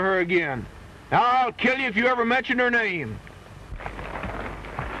spoke to her again. Now I'll kill you if you ever mention her name.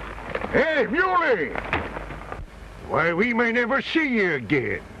 Hey, Muley! Why, we may never see you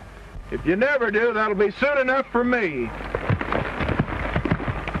again. If you never do, that'll be soon enough for me.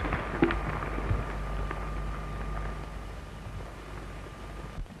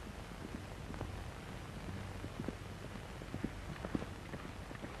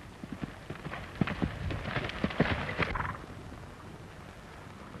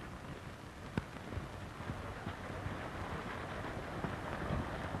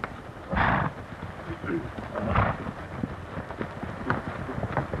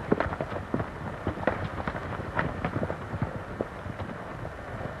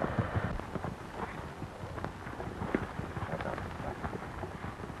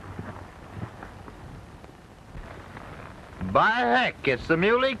 By heck, it's the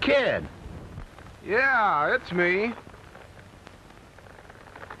Muley Kid. Yeah, it's me.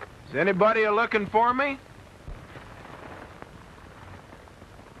 Is anybody looking for me?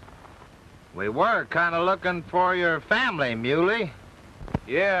 We were kind of looking for your family, Muley.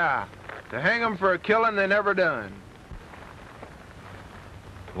 Yeah, to hang 'em for a killing they never done.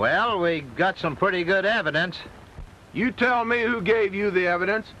 Well, we got some pretty good evidence. You tell me who gave you the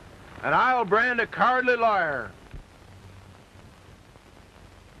evidence, and I'll brand a cowardly liar.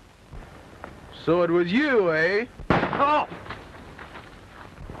 So it was you, eh? Oh!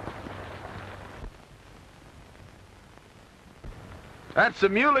 That's the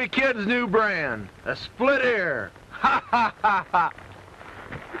Muley Kid's new brand, a split ear. Ha ha ha ha!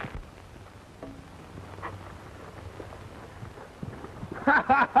 Ha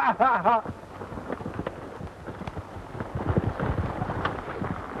ha ha ha ha!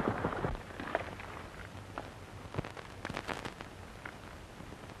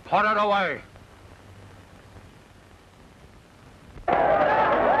 Put it away.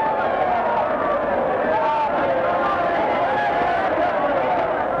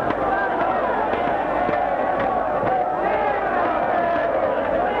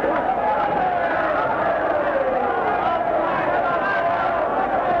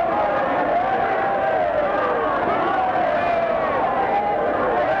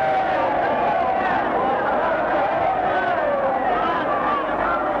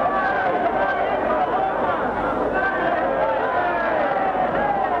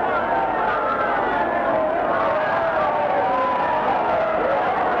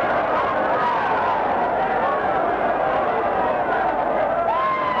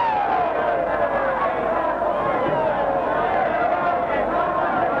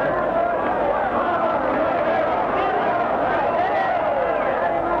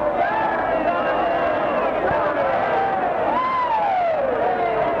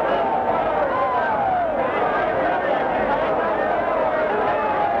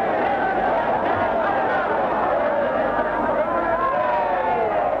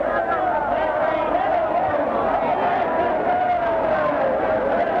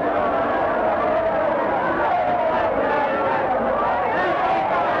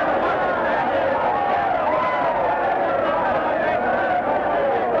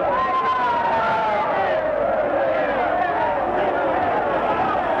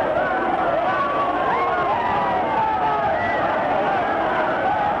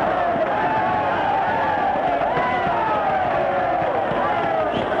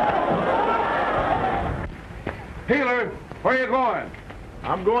 Where you going?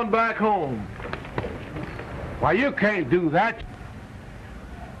 I'm going back home. Why, you can't do that.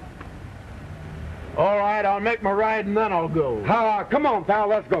 All right, I'll make my ride and then I'll go. Come on, pal,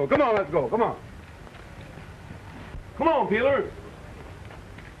 let's go. Come on, let's go. Come on. Come on, Peeler.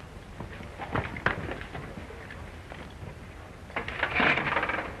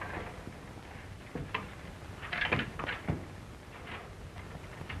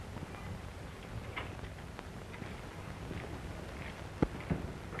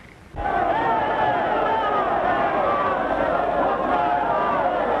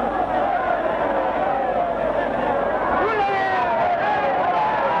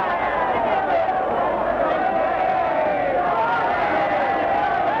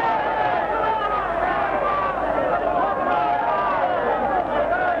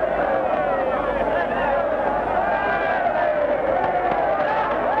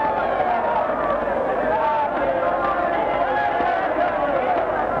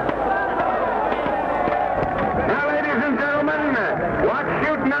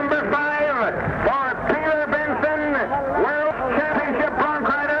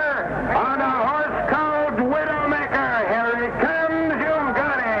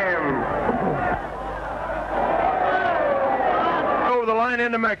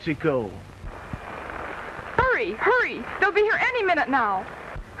 Into Mexico. Hurry, hurry! They'll be here any minute now.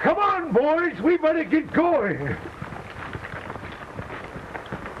 Come on, boys, we better get going.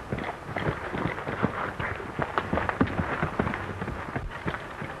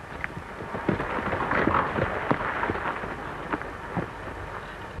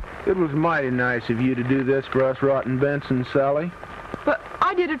 It was mighty nice of you to do this for us rotten Benson, Sally. But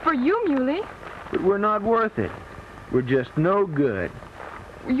I did it for you, Muley. But we're not worth it. We're just no good.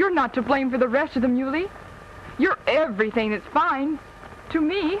 You're not to blame for the rest of them, Muley. You're everything that's fine. To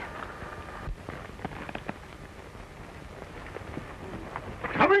me.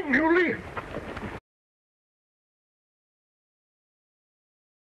 Coming, Muley.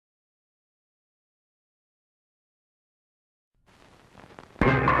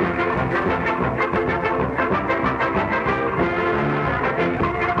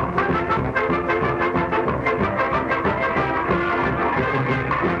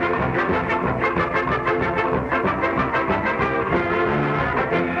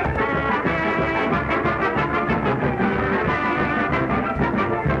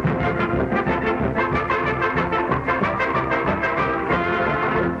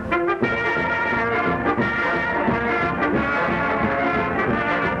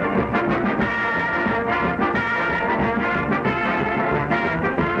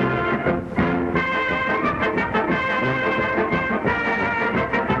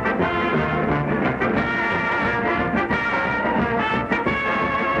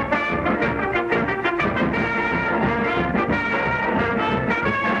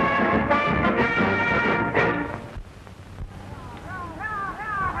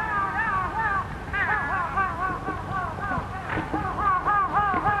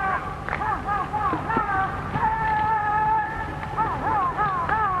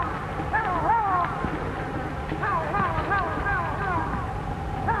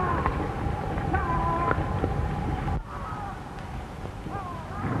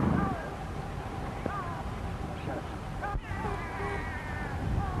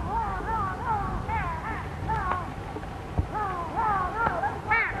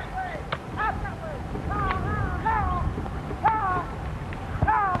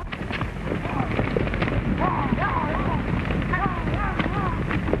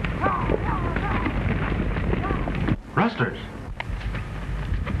 rustlers.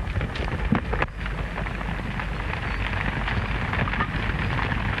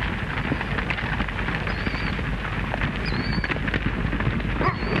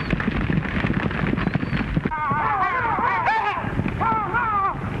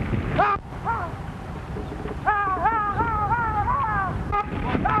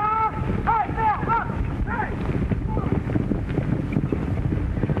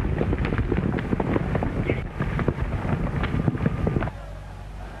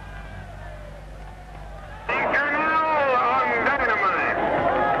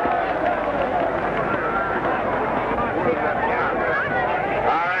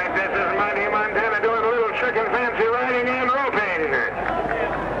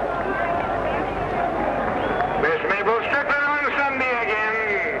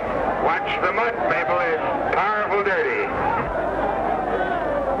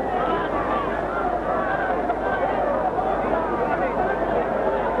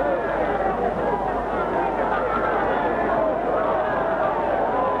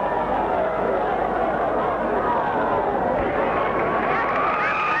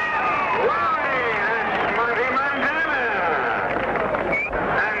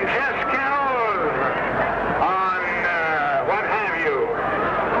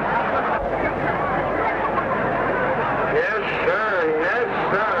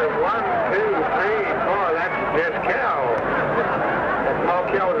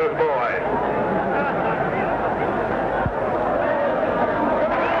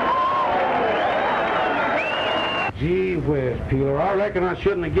 Gee whiz, Peeler, I reckon I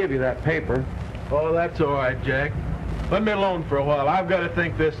shouldn't have given you that paper. Oh, that's all right, Jack. Let me alone for a while. I've got to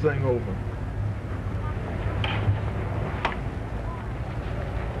think this thing over.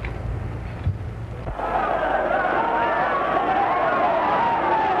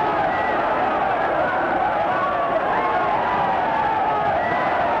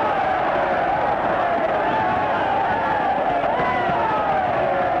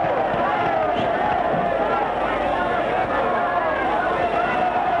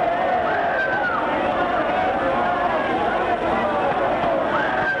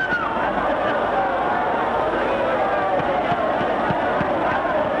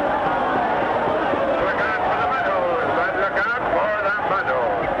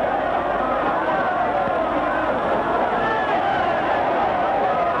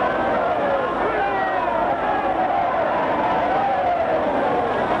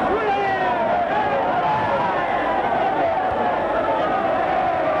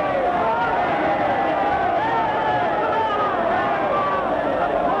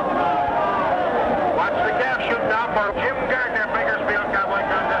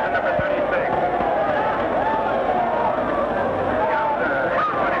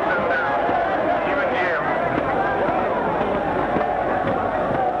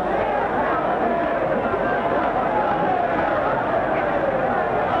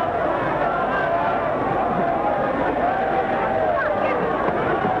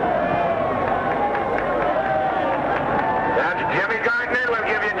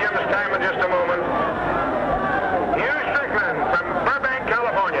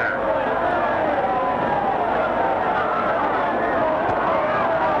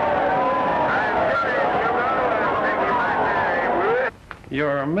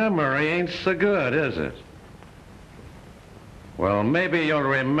 Your memory ain't so good, is it? Well, maybe you'll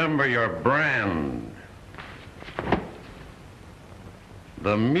remember your brand.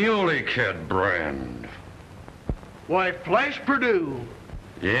 The Muley Kid brand. Why, Flash Purdue.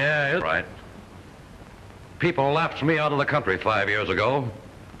 Yeah, it's right. People laughed me out of the country 5 years ago,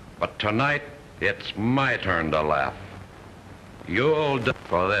 but tonight it's my turn to laugh. You'll die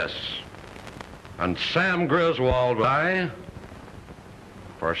for this. And Sam Griswold will die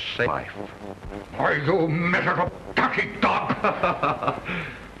for safe life. Are you miserable cocky dog?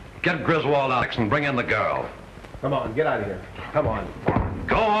 Get Griswold out and bring in the girl. Come on, get out of here. Come on.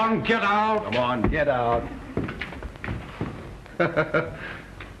 Go on, get out. Come on, get out.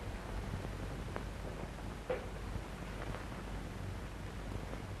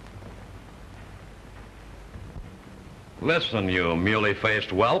 Listen, you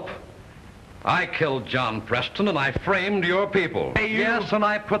muley-faced whelp. I killed John Preston and I framed your people. Hey, you... Yes, and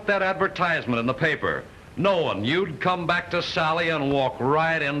I put that advertisement in the paper, knowing you'd come back to Sally and walk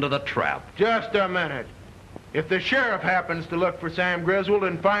right into the trap. Just a minute. If the sheriff happens to look for Sam Griswold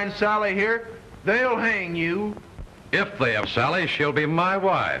and find Sally here, they'll hang you. If they have Sally, she'll be my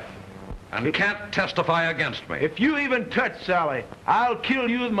wife and can't testify against me. If you even touch Sally, I'll kill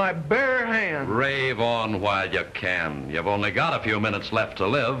you with my bare hands. Rave on while you can. You've only got a few minutes left to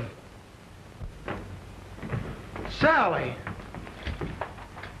live. Sally!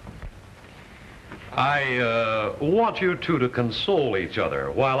 I want you two to console each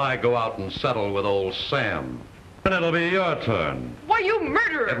other while I go out and settle with old Sam. And it'll be your turn. Why, you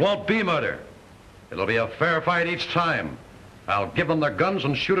murderer! It won't be murder. It'll be a fair fight each time. I'll give them their guns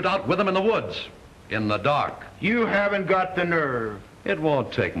and shoot it out with them in the woods, in the dark. You haven't got the nerve. It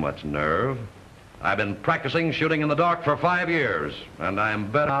won't take much nerve. I've been practicing shooting in the dark for 5 years, and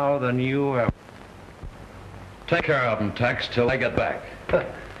I'm better now than you ever. Take care of them, Tex, till I get back. All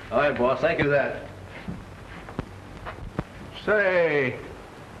right, boss. Thank you for that. Say,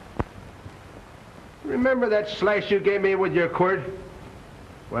 remember that slice you gave me with your quirt?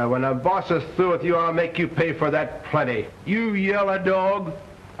 Well, when the boss is through with you, I'll make you pay for that plenty. You yellow dog.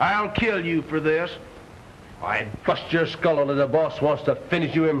 I'll kill you for this. I'd bust your skull until the boss wants to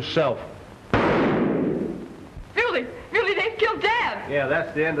finish you himself. Muley, they've killed Dad. Yeah,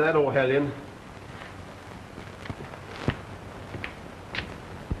 that's the end of that old hellion.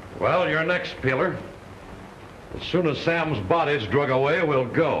 Well, you're next, Peeler. As soon as Sam's body's drug away, we'll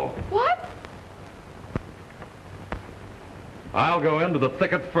go. What? I'll go into the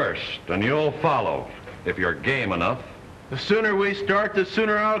thicket first, and you'll follow, if you're game enough. The sooner we start, the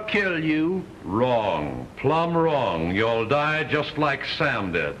sooner I'll kill you. Wrong. Plumb wrong. You'll die just like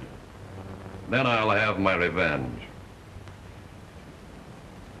Sam did. Then I'll have my revenge.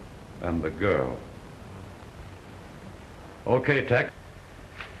 And the girl. Okay, Tex.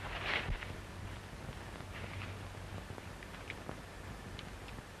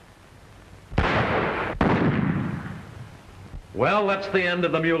 Well, that's the end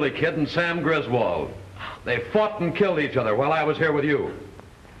of the Muley Kid and Sam Griswold. They fought and killed each other while I was here with you.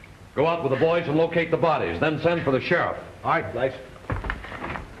 Go out with the boys and locate the bodies, then send for the sheriff. All right, Blythe.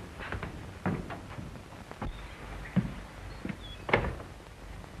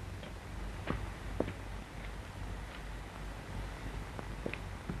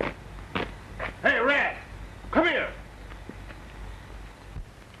 Hey, Rat! Come here!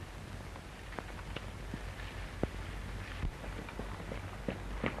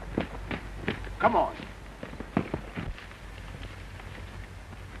 Come on.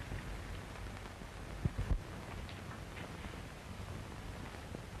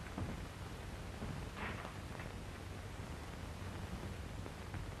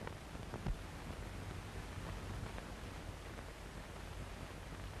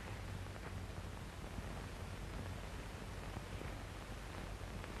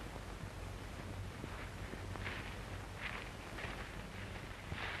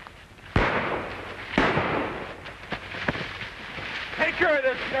 Take care of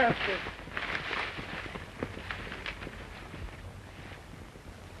this bastard.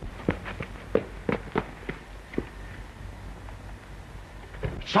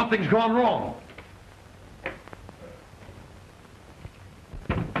 Something's gone wrong.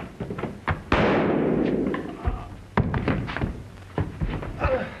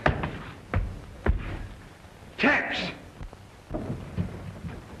 Tex!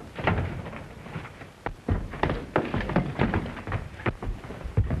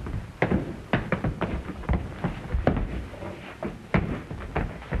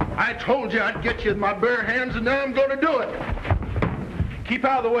 I told you I'd get you with my bare hands, and now I'm going to do it. Keep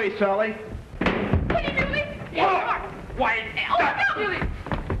out of the way, Sally. Hit him, Muley. Why? Oh, no, Muley.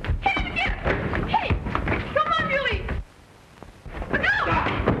 Hit him again. Hey, come on, Muley. Look out.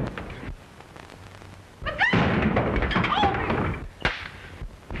 Look out.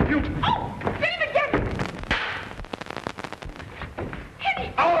 Oh, hit him again. Hit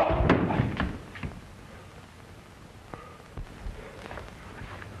him. Oh!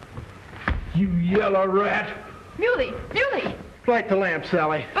 You yellow rat. Muley. Light the lamp,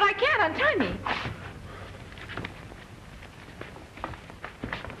 Sally. But I can't untie me.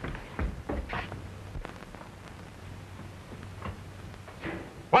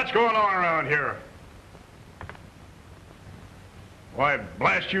 What's going on around here? Why,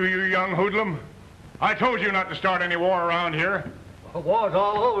 blast you, you young hoodlum. I told you not to start any war around here. The war's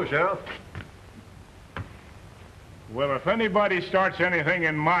all over, Sheriff. Well, if anybody starts anything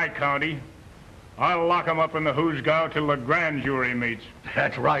in my county, I'll lock 'em up in the hoosgow till the grand jury meets.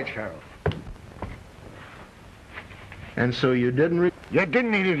 That's right, Sheriff. And so you didn't You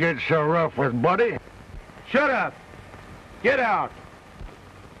didn't need to get so rough with Buddy. Shut up. Get out.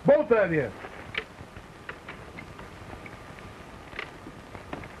 Both of you.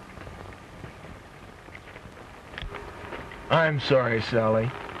 I'm sorry, Sally.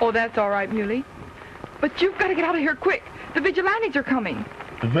 Oh, that's all right, Muley. But you've got to get out of here quick. The vigilantes are coming.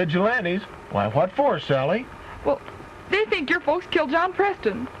 The vigilantes? Why, what for, Sally? Well, they think your folks killed John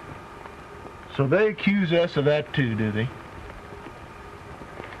Preston. So they accuse us of that too, do they?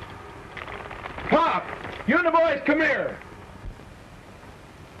 Pop! You and the boys, come here!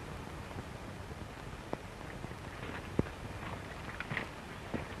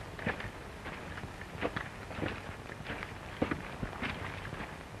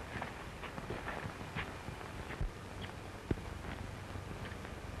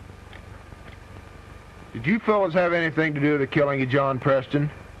 Did you fellas have anything to do with the killing of John Preston?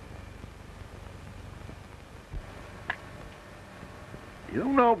 You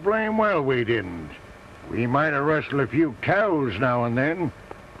know blame well we didn't. We might have rustled a few cows now and then,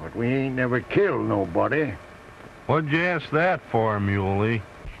 but we ain't never killed nobody. What'd you ask that for, Muley?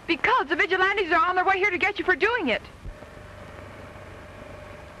 Because the vigilantes are on their way here to get you for doing it.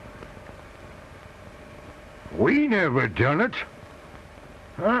 We never done it.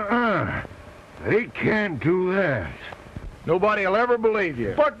 They can't do that. Nobody will ever believe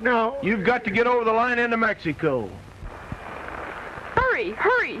you. But now... You've got to get over the line into Mexico. Hurry,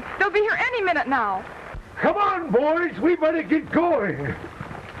 hurry! They'll be here any minute now. Come on, boys. We better get going.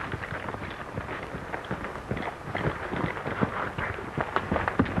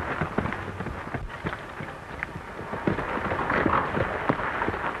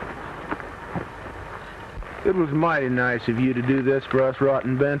 It was mighty nice of you to do this for us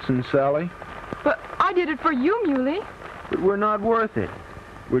rotten Benson, Sally. But I did it for you, Muley. But we're not worth it.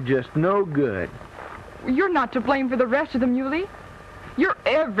 We're just no good. You're not to blame for the rest of them, Muley. You're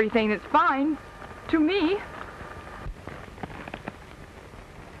everything that's fine. To me.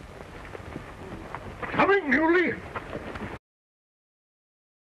 Coming, Muley.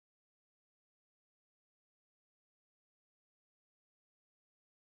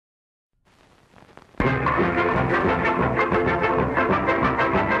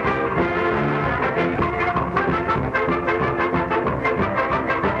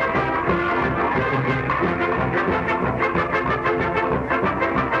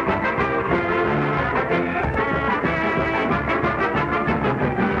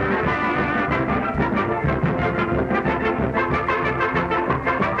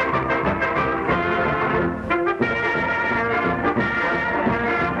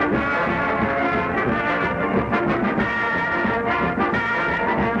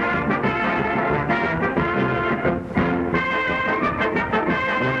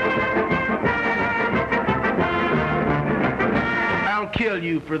 Kill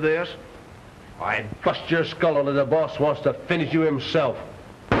you for this. I'd bust your skull until the boss wants to finish you himself.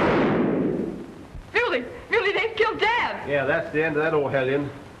 Muley, they've killed Dad. Yeah, that's the end of that old hellion.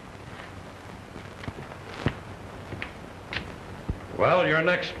 Well, you're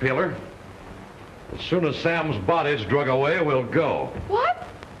next, Peeler. As soon as Sam's body's drug away, we'll go. What?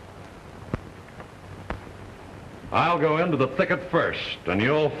 I'll go into the thicket first, and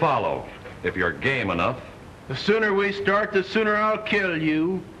you'll follow, if you're game enough. The sooner we start, the sooner I'll kill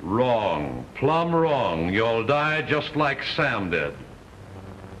you. Wrong. Plumb wrong. You'll die just like Sam did.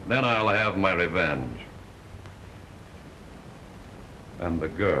 Then I'll have my revenge. And the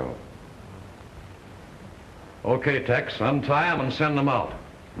girl. Okay, Tex, untie him and send them out.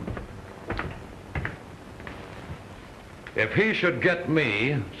 If he should get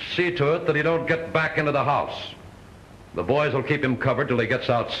me, see to it that he don't get back into the house. The boys will keep him covered till he gets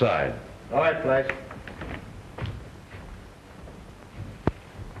outside. All right, Flash.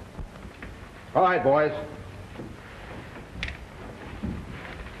 All right, boys.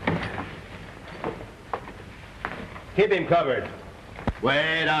 Keep him covered.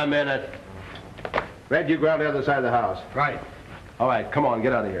 Wait a minute. Red, you go around the other side of the house. Right. All right, come on,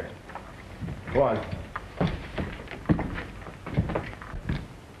 get out of here. Go on.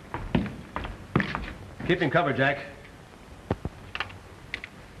 Keep him covered, Jack.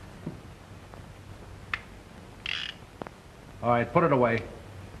 All right, put it away.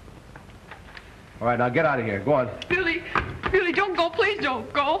 All right, now get out of here. Go on. Billy, don't go. Please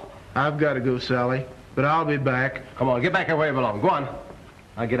don't go. I've got to go, Sally, but I'll be back. Come on, get back where you belong. Go on.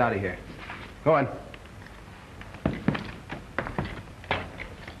 Now get out of here. Go on.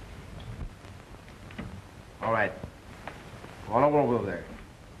 All right. Go on over there.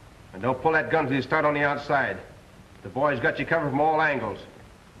 And don't pull that gun till you start on the outside. The boys got you covered from all angles.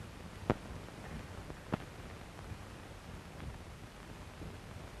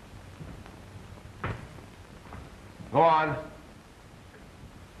 Go on.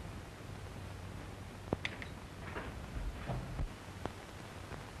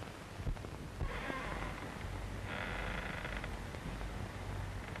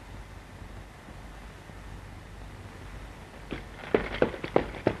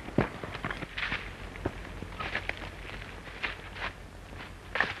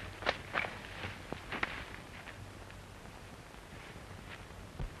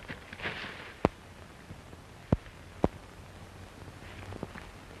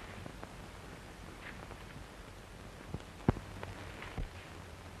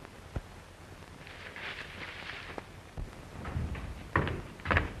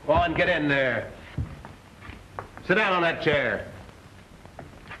 Go on, get in there. Sit down on that chair.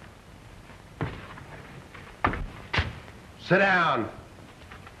 Sit down.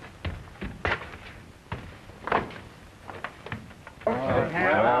 That's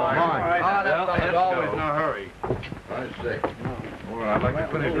always in a hurry. I say. Well, I'd like to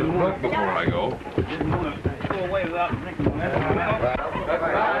finish this book before I go. Go away without drinking.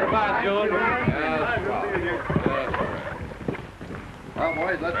 Goodbye, George. Well,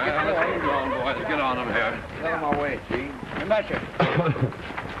 boys, let's get Let's get on, boys. Get on them here. Get on my way, Gene. You betcha.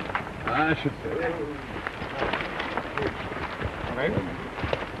 I should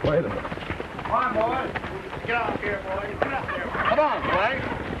Wait a minute. Come on, boys. Get off here, boys. Get up there. Come on, boys.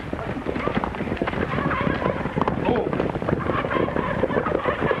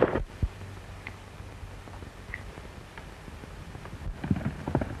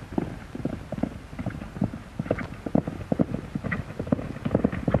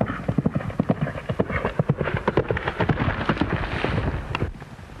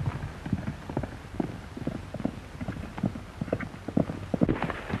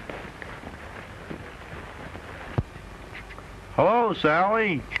 Hello,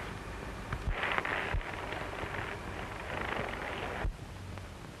 Sally.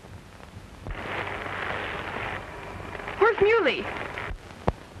 Where's Muley?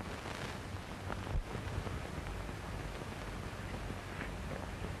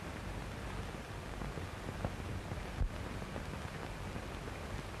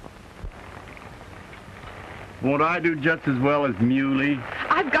 Won't I do just as well as Muley?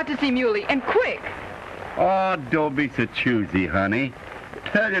 I've got to see Muley, and quick. Oh, don't be so choosy, honey.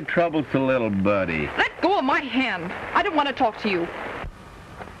 Tell your troubles to little buddy. Let go of my hand. I don't want to talk to you.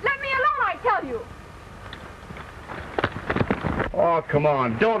 Let me alone, I tell you. Oh, come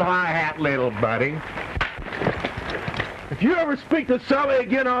on. Don't hi-hat, little buddy. If you ever speak to Sally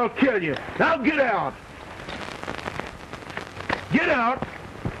again, I'll kill you. Now get out. Get out.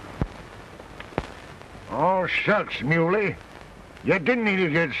 Oh, shucks, Muley. You didn't need to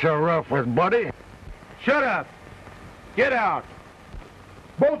get so rough with Buddy. Shut up. Get out.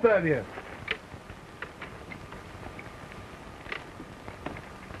 Both of you.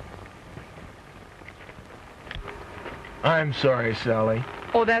 I'm sorry, Sally.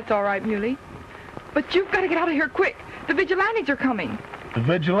 Oh, that's all right, Muley. But you've got to get out of here quick. The vigilantes are coming. The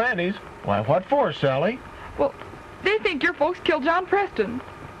vigilantes? Why, what for, Sally? Well, they think your folks killed John Preston.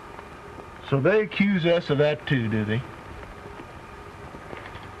 So they accuse us of that too, do they?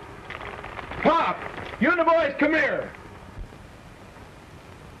 Pop! You and the boys, come here!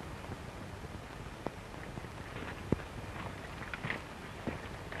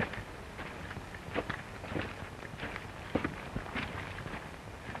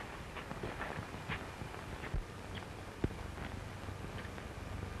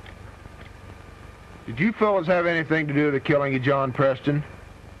 Did you fellas have anything to do with the killing of John Preston?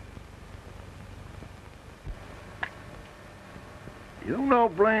 You know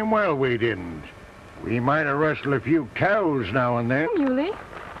blame well we didn't. We might have rustled a few cows now and then. Muley?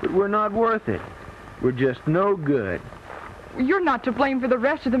 But we're not worth it. We're just no good. You're not to blame for the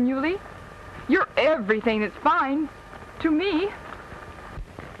rest of them, Muley. You're everything that's fine. To me.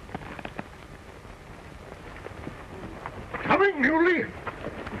 Coming, Muley!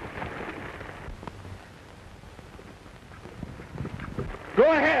 Go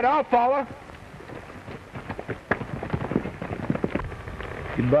ahead, I'll follow.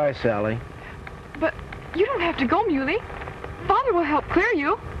 Goodbye, Sally. But you don't have to go, Muley. Father will help clear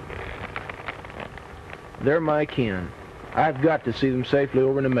you. They're my kin. I've got to see them safely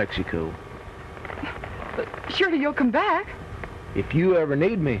over to Mexico. But surely you'll come back. If you ever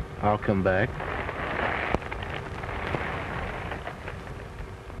need me, I'll come back.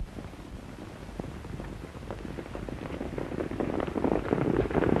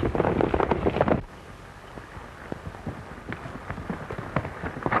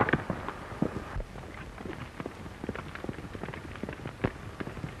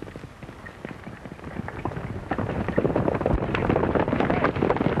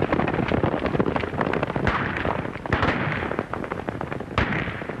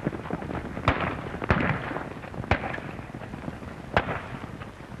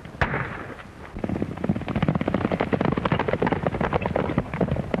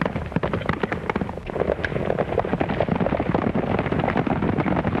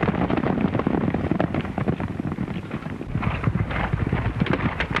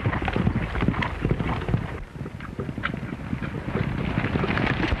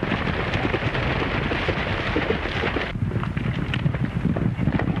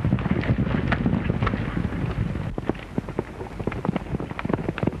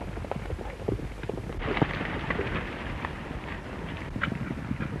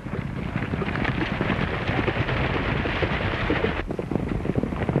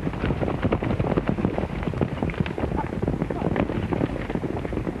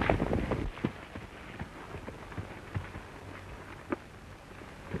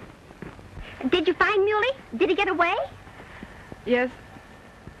 Did he get away? Yes.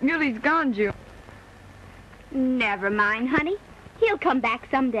 Muley's gone, June. Never mind, honey. He'll come back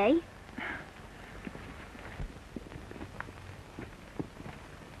someday.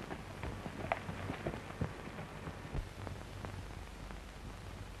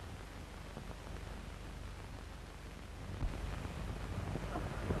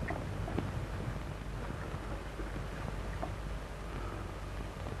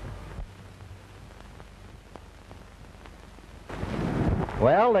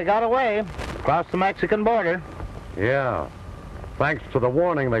 Well, they got away. Across the Mexican border. Yeah. Thanks to the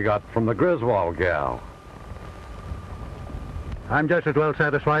warning they got from the Griswold gal. I'm just as well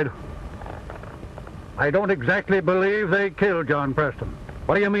satisfied. I don't exactly believe they killed John Preston.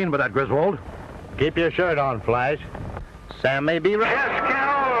 What do you mean by that, Griswold? Keep your shirt on, Flash. Sam may be right. Yes,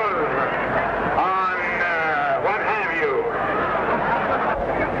 cows. On, what have you?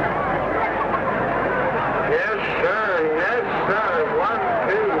 Yes, sir. Yes, sir. 1,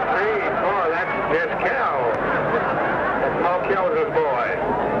 2, 3, 4. That's just cow. That's Paul Keller's boy.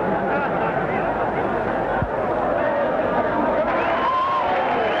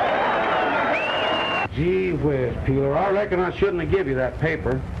 Gee whiz, Peeler. I reckon I shouldn't have given you that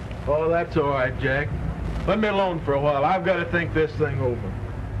paper. Oh, that's all right, Jack. Let me alone for a while. I've got to think this thing over.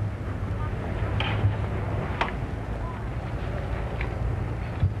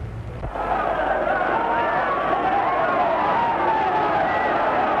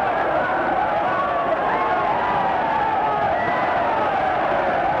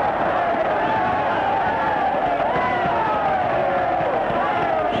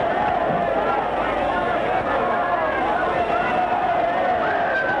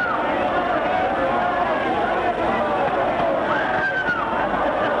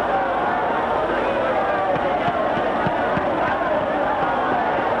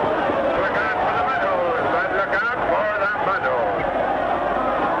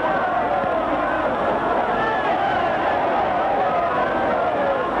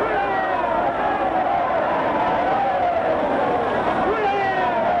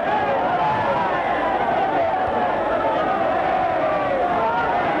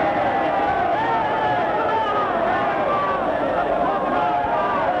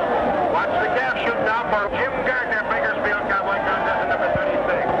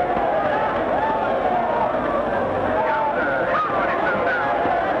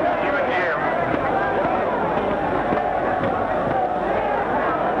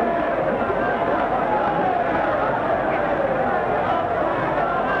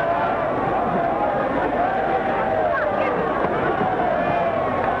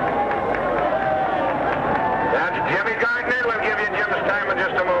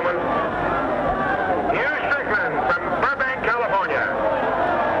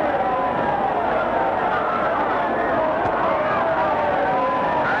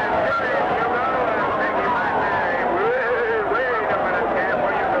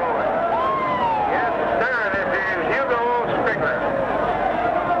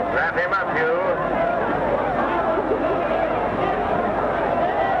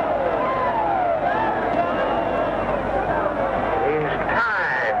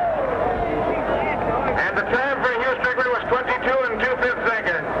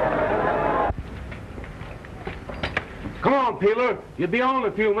 Peeler. You'll be on in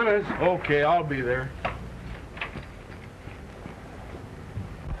a few minutes. Okay, I'll be there.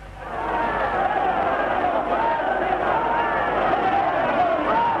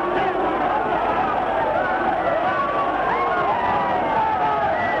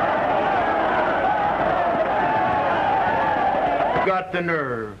 Got the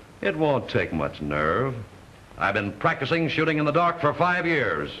nerve. It won't take much nerve. I've been practicing shooting in the dark for 5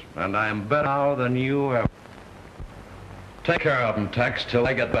 years, and I'm better now than you ever. Take care of them, Tex, till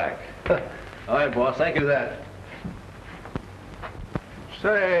I get back. All right, boss. Thank you for that.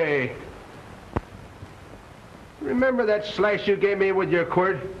 Say, remember that slash you gave me with your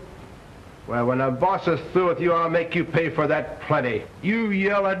quirt? Well, when the boss is through with you, I'll make you pay for that plenty. You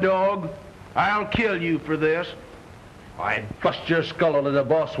yellow dog. I'll kill you for this. I'd bust your skull until the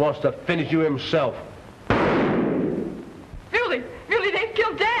boss wants to finish you himself. Muley, they've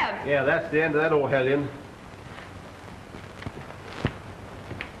killed Dad. Yeah, that's the end of that old hellion.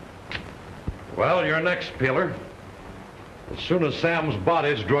 Well, you're next, Peeler. As soon as Sam's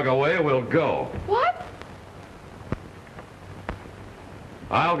body's drug away, we'll go. What?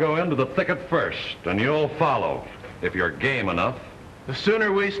 I'll go into the thicket first, and you'll follow, if you're game enough. The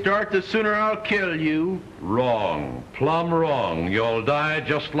sooner we start, the sooner I'll kill you. Wrong. Plumb wrong. You'll die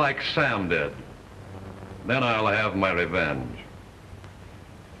just like Sam did. Then I'll have my revenge.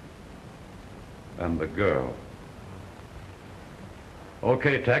 and the girl.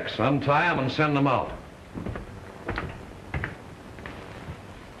 Okay, Tex, untie him and send him out.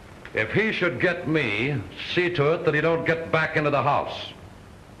 If he should get me, see to it that he don't get back into the house.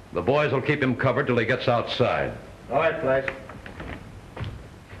 The boys will keep him covered till he gets outside. All right, Flash.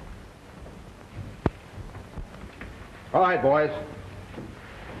 All right, boys.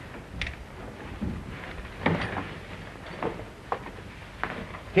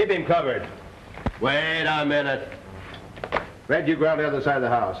 Keep him covered. Wait a minute. Red, you go around the other side of the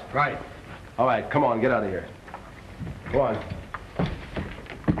house. Right. All right, come on, get out of here. Go on.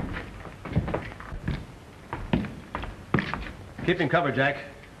 Keep him covered, Jack.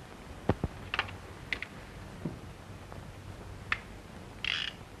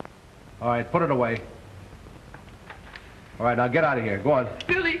 All right, put it away. All right, now get out of here. Go on.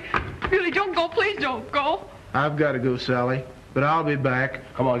 Billy, don't go. Please don't go. I've got to go, Sally, but I'll be back.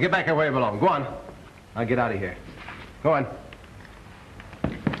 Come on, get back where you belong. Go on. Now get out of here. Go on.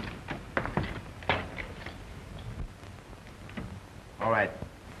 All right.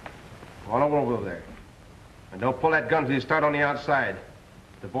 Go on over there. And don't pull that gun till you start on the outside.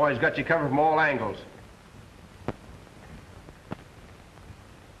 The boys got you covered from all angles.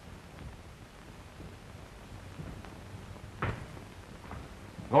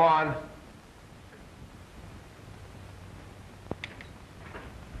 Go on.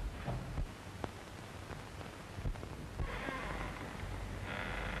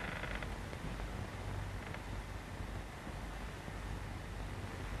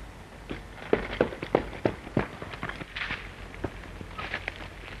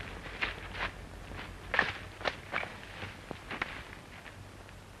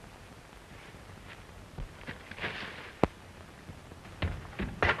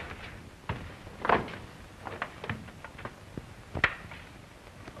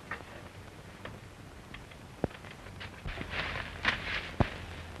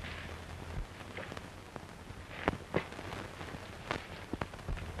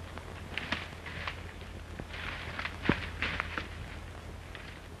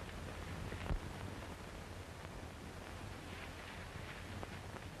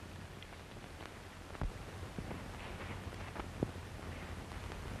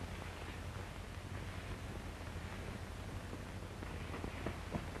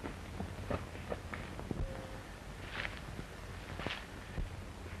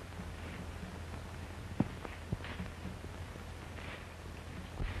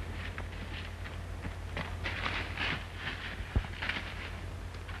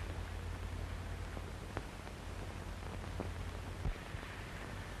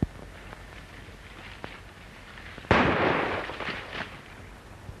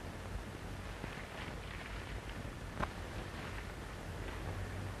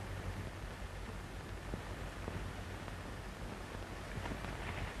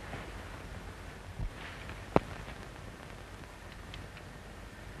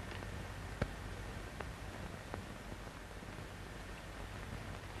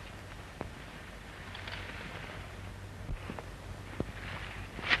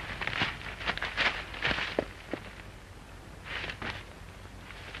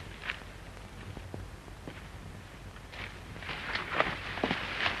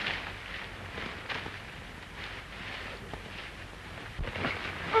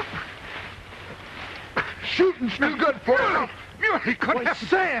 Shooting's no good for him. Muley, couldn't have...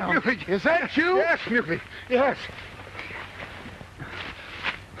 Sam! Muley, Is that you? Yes, Muley, yes.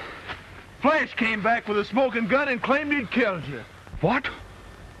 Flash came back with a smoking gun and claimed he'd killed you. What?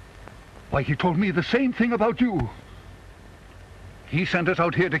 Why, he told me the same thing about you. He sent us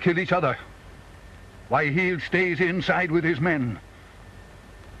out here to kill each other. Why, he stays inside with his men.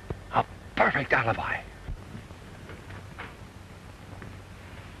 A perfect alibi.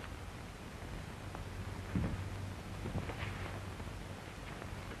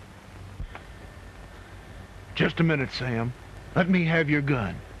 Just a minute, Sam. Let me have your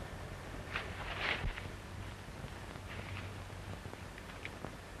gun.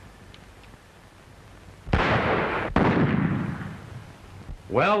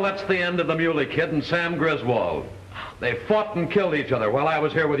 Well, that's the end of the Muley Kid and Sam Griswold. They fought and killed each other while I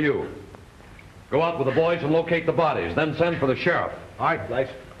was here with you. Go out with the boys and locate the bodies, then send for the sheriff. All right, Flash.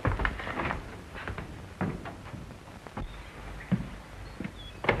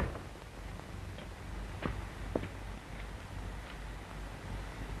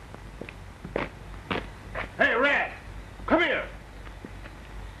 Hey, Red, come here.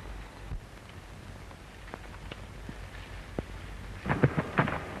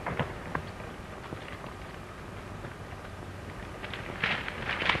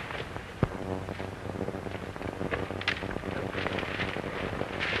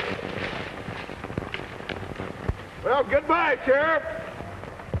 Well, goodbye, Sheriff.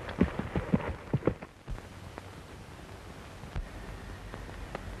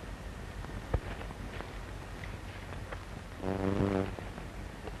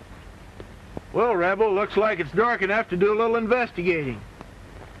 Well, Rebel, looks like it's dark enough to do a little investigating.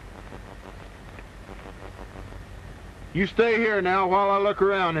 You stay here now while I look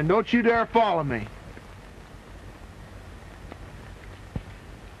around, and don't you dare follow me.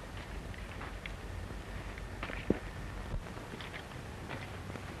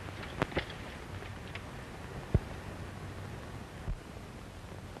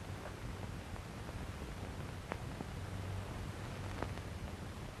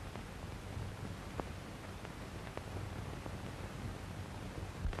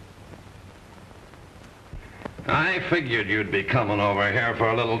 I figured you'd be coming over here for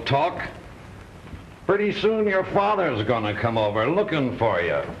a little talk. Pretty soon your father's gonna come over looking for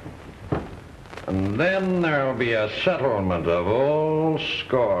you. And then there'll be a settlement of old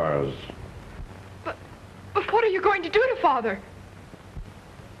scores. But what are you going to do to Father?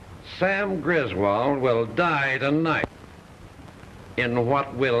 Sam Griswold will die tonight in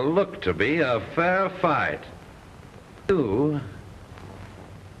what will look to be a fair fight.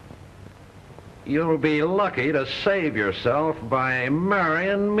 You'll be lucky to save yourself by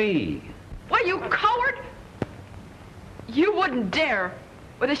marrying me. Why, you coward! You wouldn't dare.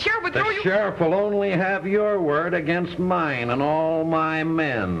 Well, the sheriff would throw you... The sheriff will only have your word against mine and all my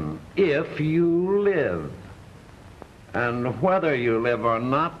men, if you live. And whether you live or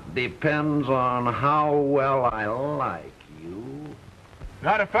not depends on how well I like you.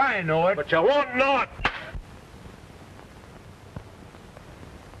 Not if I know it. But you won't know it.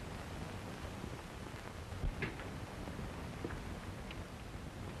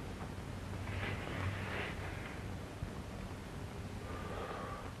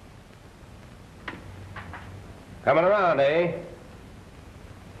 Coming around, eh?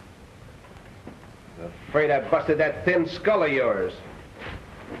 Afraid I busted that thin skull of yours.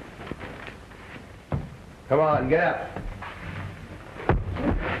 Come on, get up.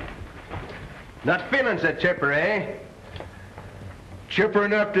 Not feeling so chipper, eh? Chipper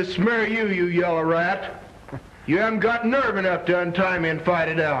enough to smear you, you yellow rat. You haven't got nerve enough to untie me and fight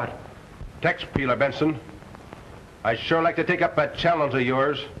it out. Tex Peeler, Benson. I'd sure like to take up that challenge of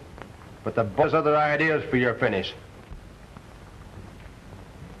yours, but the boss has other ideas for your finish.